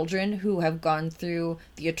other children who have gone through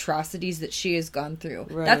the atrocities that she has gone through.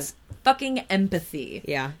 Right. That's fucking empathy.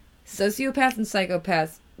 Yeah. Sociopaths and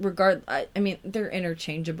psychopaths, I mean, they're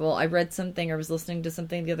interchangeable. I read something, or was listening to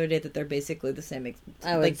something the other day that they're basically the same.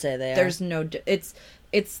 I would say they are. There's no...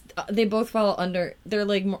 they both fall under... They're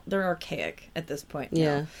like... They're archaic at this point.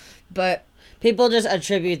 Yeah. Now. But... People just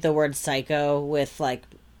attribute the word psycho with, like...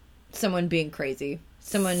 Someone being crazy.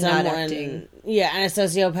 Someone not acting. Yeah, and a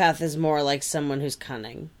sociopath is more like someone who's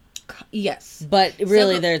cunning. Yes. But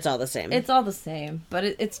really, it's all the same. It's all the same, but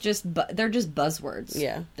it's just... they're just buzzwords.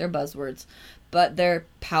 Yeah. They're buzzwords. But they're...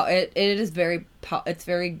 it is very... it's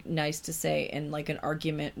very nice to say in, like, an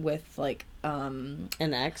argument with, like... an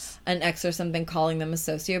ex or something, calling them a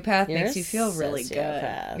sociopath makes you feel really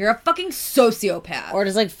good. You're a fucking sociopath. Or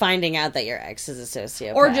just, like, finding out that your ex is a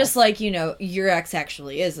sociopath. Or just, like, you know, your ex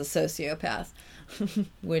actually is a sociopath.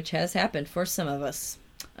 Which has happened for some of us,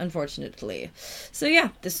 unfortunately. So yeah,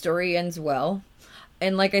 the story ends well.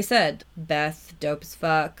 And like I said, Beth, dope as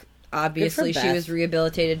fuck. Obviously she was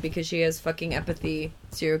rehabilitated because she has fucking empathy.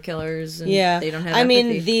 Serial killers, and they don't have empathy. I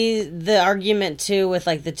mean, the argument too with,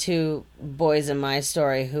 like, the two boys in my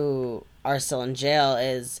story who are still in jail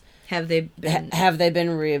is... Have they been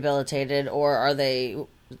rehabilitated, or are they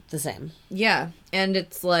the same? Yeah, and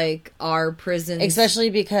it's like our prisons... Especially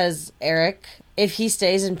because Eric... If he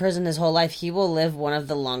stays in prison his whole life, he will live one of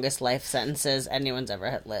the longest life sentences anyone's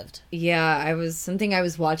ever lived. Yeah, I was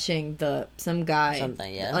watching some guy,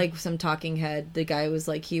 like some talking head. The guy was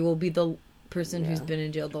like, he will be the person who's been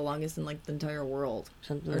in jail the longest in, like, the entire world,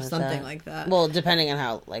 something like that. Well, depending on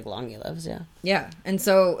how, like, long he lives, yeah. Yeah, and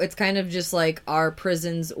so it's kind of just like our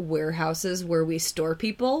prisons warehouses where we store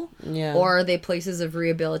people, or are they places of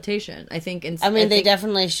rehabilitation? I think. They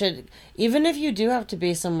definitely should. Even if you do have to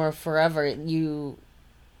be somewhere forever, you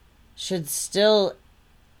should still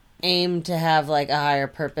aim to have, like, a higher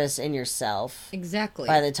purpose in yourself. Exactly.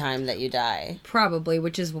 By the time that you die. Probably,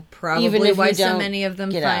 which is probably why so many of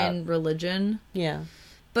them find religion. Yeah.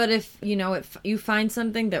 But if you find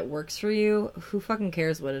something that works for you, who fucking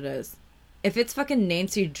cares what it is? If it's fucking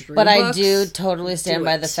Nancy Drew But books, I do totally stand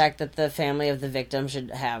by the fact that the family of the victim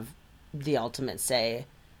should have the ultimate say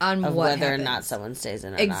on of whether happens. Or not someone stays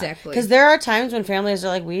in or exactly. Because there are times when families are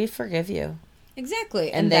like, we forgive you.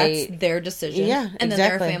 Exactly. And that's their decision. Yeah, and then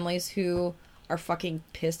there are families who are fucking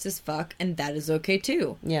pissed as fuck, and that is okay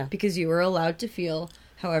too. Yeah. Because you are allowed to feel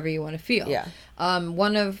however you want to feel. Yeah.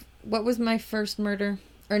 What was my first murder?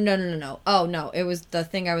 Or no. Oh, no. It was the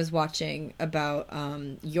thing I was watching about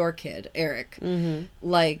your kid, Eric. Mm-hmm.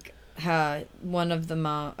 Like, one of the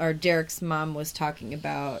mom, or Derek's mom, was talking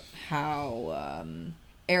about how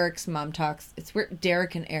Eric's mom talks. It's weird.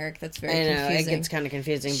 Derek and Eric. That's very confusing. It gets kind of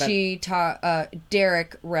confusing. But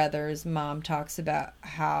Derek rather's mom talks about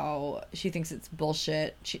how she thinks it's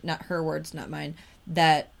bullshit. Not her words, not mine.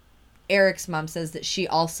 That Eric's mom says that she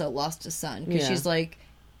also lost a son because she's like,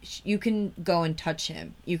 you can go and touch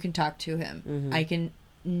him. You can talk to him. Mm-hmm. I can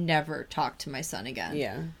never talk to my son again.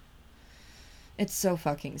 Yeah. It's so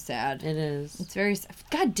fucking sad. It is. It's very sad.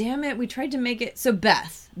 God damn it. We tried to make it. So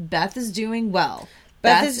Beth is doing well.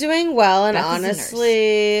 Beth is doing well, and Beth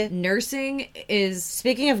honestly... Nursing is...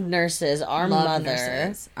 Speaking of nurses, our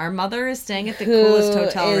mother is staying at the coolest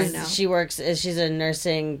hotel right now. She's a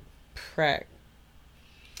nursing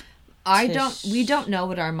we don't know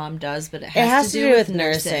what our mom does, but it has to do with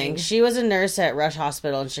nursing. She was a nurse at Rush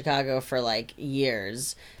Hospital in Chicago for like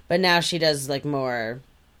years, but now she does like more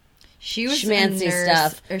schmancy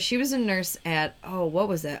stuff. Or she was a nurse at what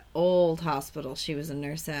was that old hospital she was a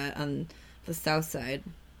nurse at on the south side?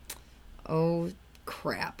 Oh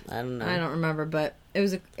crap! I don't know. I don't remember, but it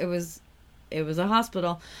was a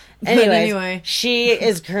hospital. Anyway, she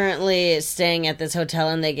is currently staying at this hotel,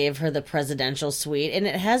 and they gave her the presidential suite, and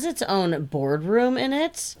it has its own boardroom in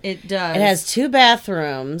it. It does. It has 2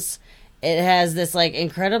 bathrooms. It has this like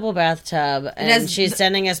incredible bathtub, and she's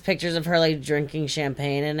sending us pictures of her like drinking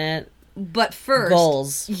champagne in it. But first,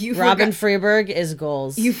 goals. Robin Freeberg is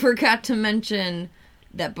goals. You forgot to mention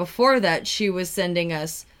that before that she was sending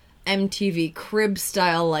us MTV Crib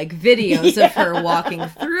style like videos of her walking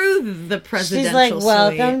through the presidential suite. She's like,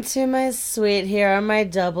 welcome to my suite. Here are my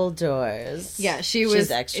double doors. Yeah,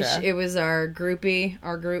 she's extra. It was our group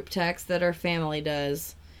text that our family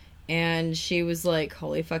does. And she was like,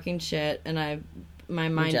 holy fucking shit. And my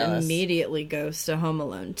mind immediately goes to Home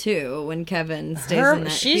Alone 2 when Kevin stays in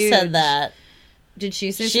that She said that. Did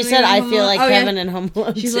she say She said, I feel like Kevin in Home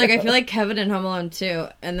Alone 2. She's like, I feel like Kevin in Home Alone 2.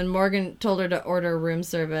 And then Morgan told her to order room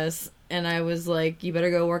service. And I was like, you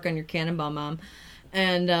better go work on your Cannonball, Mom.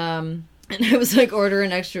 And I was like, order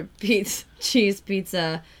an extra cheese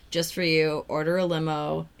pizza just for you. Order a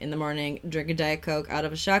limo in the morning. Drink a Diet Coke out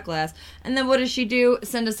of a shot glass. And then what does she do?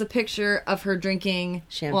 Send us a picture of her drinking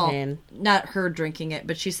champagne. Well, not her drinking it,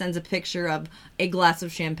 but she sends a picture of a glass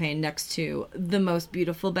of champagne next to the most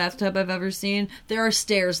beautiful bathtub I've ever seen. There are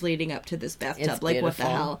stairs leading up to this bathtub. It's like, beautiful. what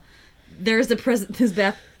the hell? There's this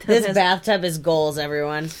bathtub. This bathtub is goals,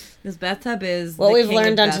 everyone. This bathtub is what we've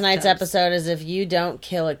learned on tonight's episode is if you don't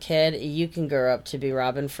kill a kid, you can grow up to be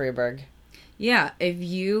Robin Freeberg. Yeah,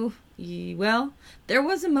 well, there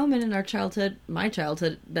was a moment in my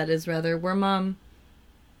childhood, that is rather, where Mom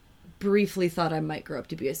briefly thought I might grow up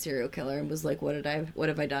to be a serial killer and was like, what have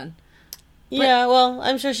I done? Yeah, well,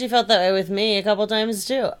 I'm sure she felt that way with me a couple times,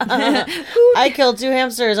 too. I killed 2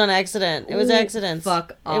 hamsters on accident. It was accidents.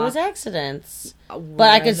 Fuck off. It was accidents. But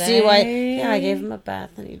I could see why. Yeah, I gave him a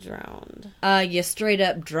bath and he drowned. You straight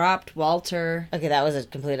up dropped Walter. Okay, that was a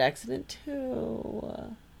complete accident,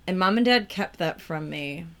 too. And Mom and Dad kept that from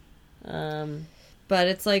me. But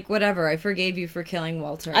it's like, whatever. I forgave you for killing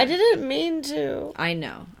Walter. I didn't mean to. I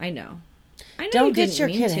know. Don't get your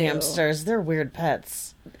kid hamsters. They're weird pets.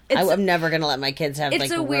 I'm never going to let my kids have,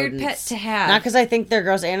 it's a weird pet to have. Not because I think they're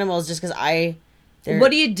gross animals, just because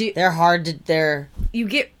what do you do? They're hard to... You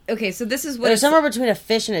get... Okay, so this is what... They're somewhere between a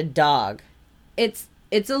fish and a dog. It's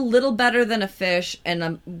a little better than a fish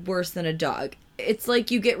and worse than a dog. It's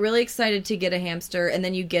like you get really excited to get a hamster, and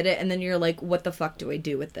then you get it, and then you're like, what the fuck do I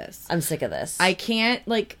do with this? I'm sick of this. I can't,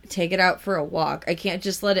 take it out for a walk. I can't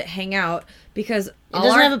just let it hang out, because... It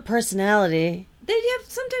doesn't have a personality.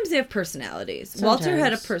 Sometimes they have personalities. Sometimes. Walter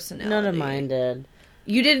had a personality. None of mine did.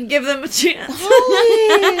 You didn't give them a chance.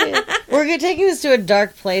 We're taking this to a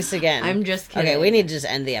dark place again. I'm just kidding. Okay, we need to just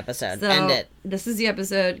end the episode. End it. This is the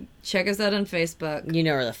episode. Check us out on Facebook. You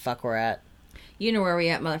know where the fuck we're at. You know where we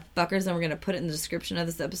at, motherfuckers, and we're going to put it in the description of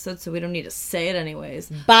this episode so we don't need to say it anyways.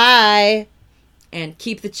 Bye! And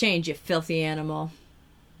keep the change, you filthy animal.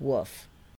 Woof.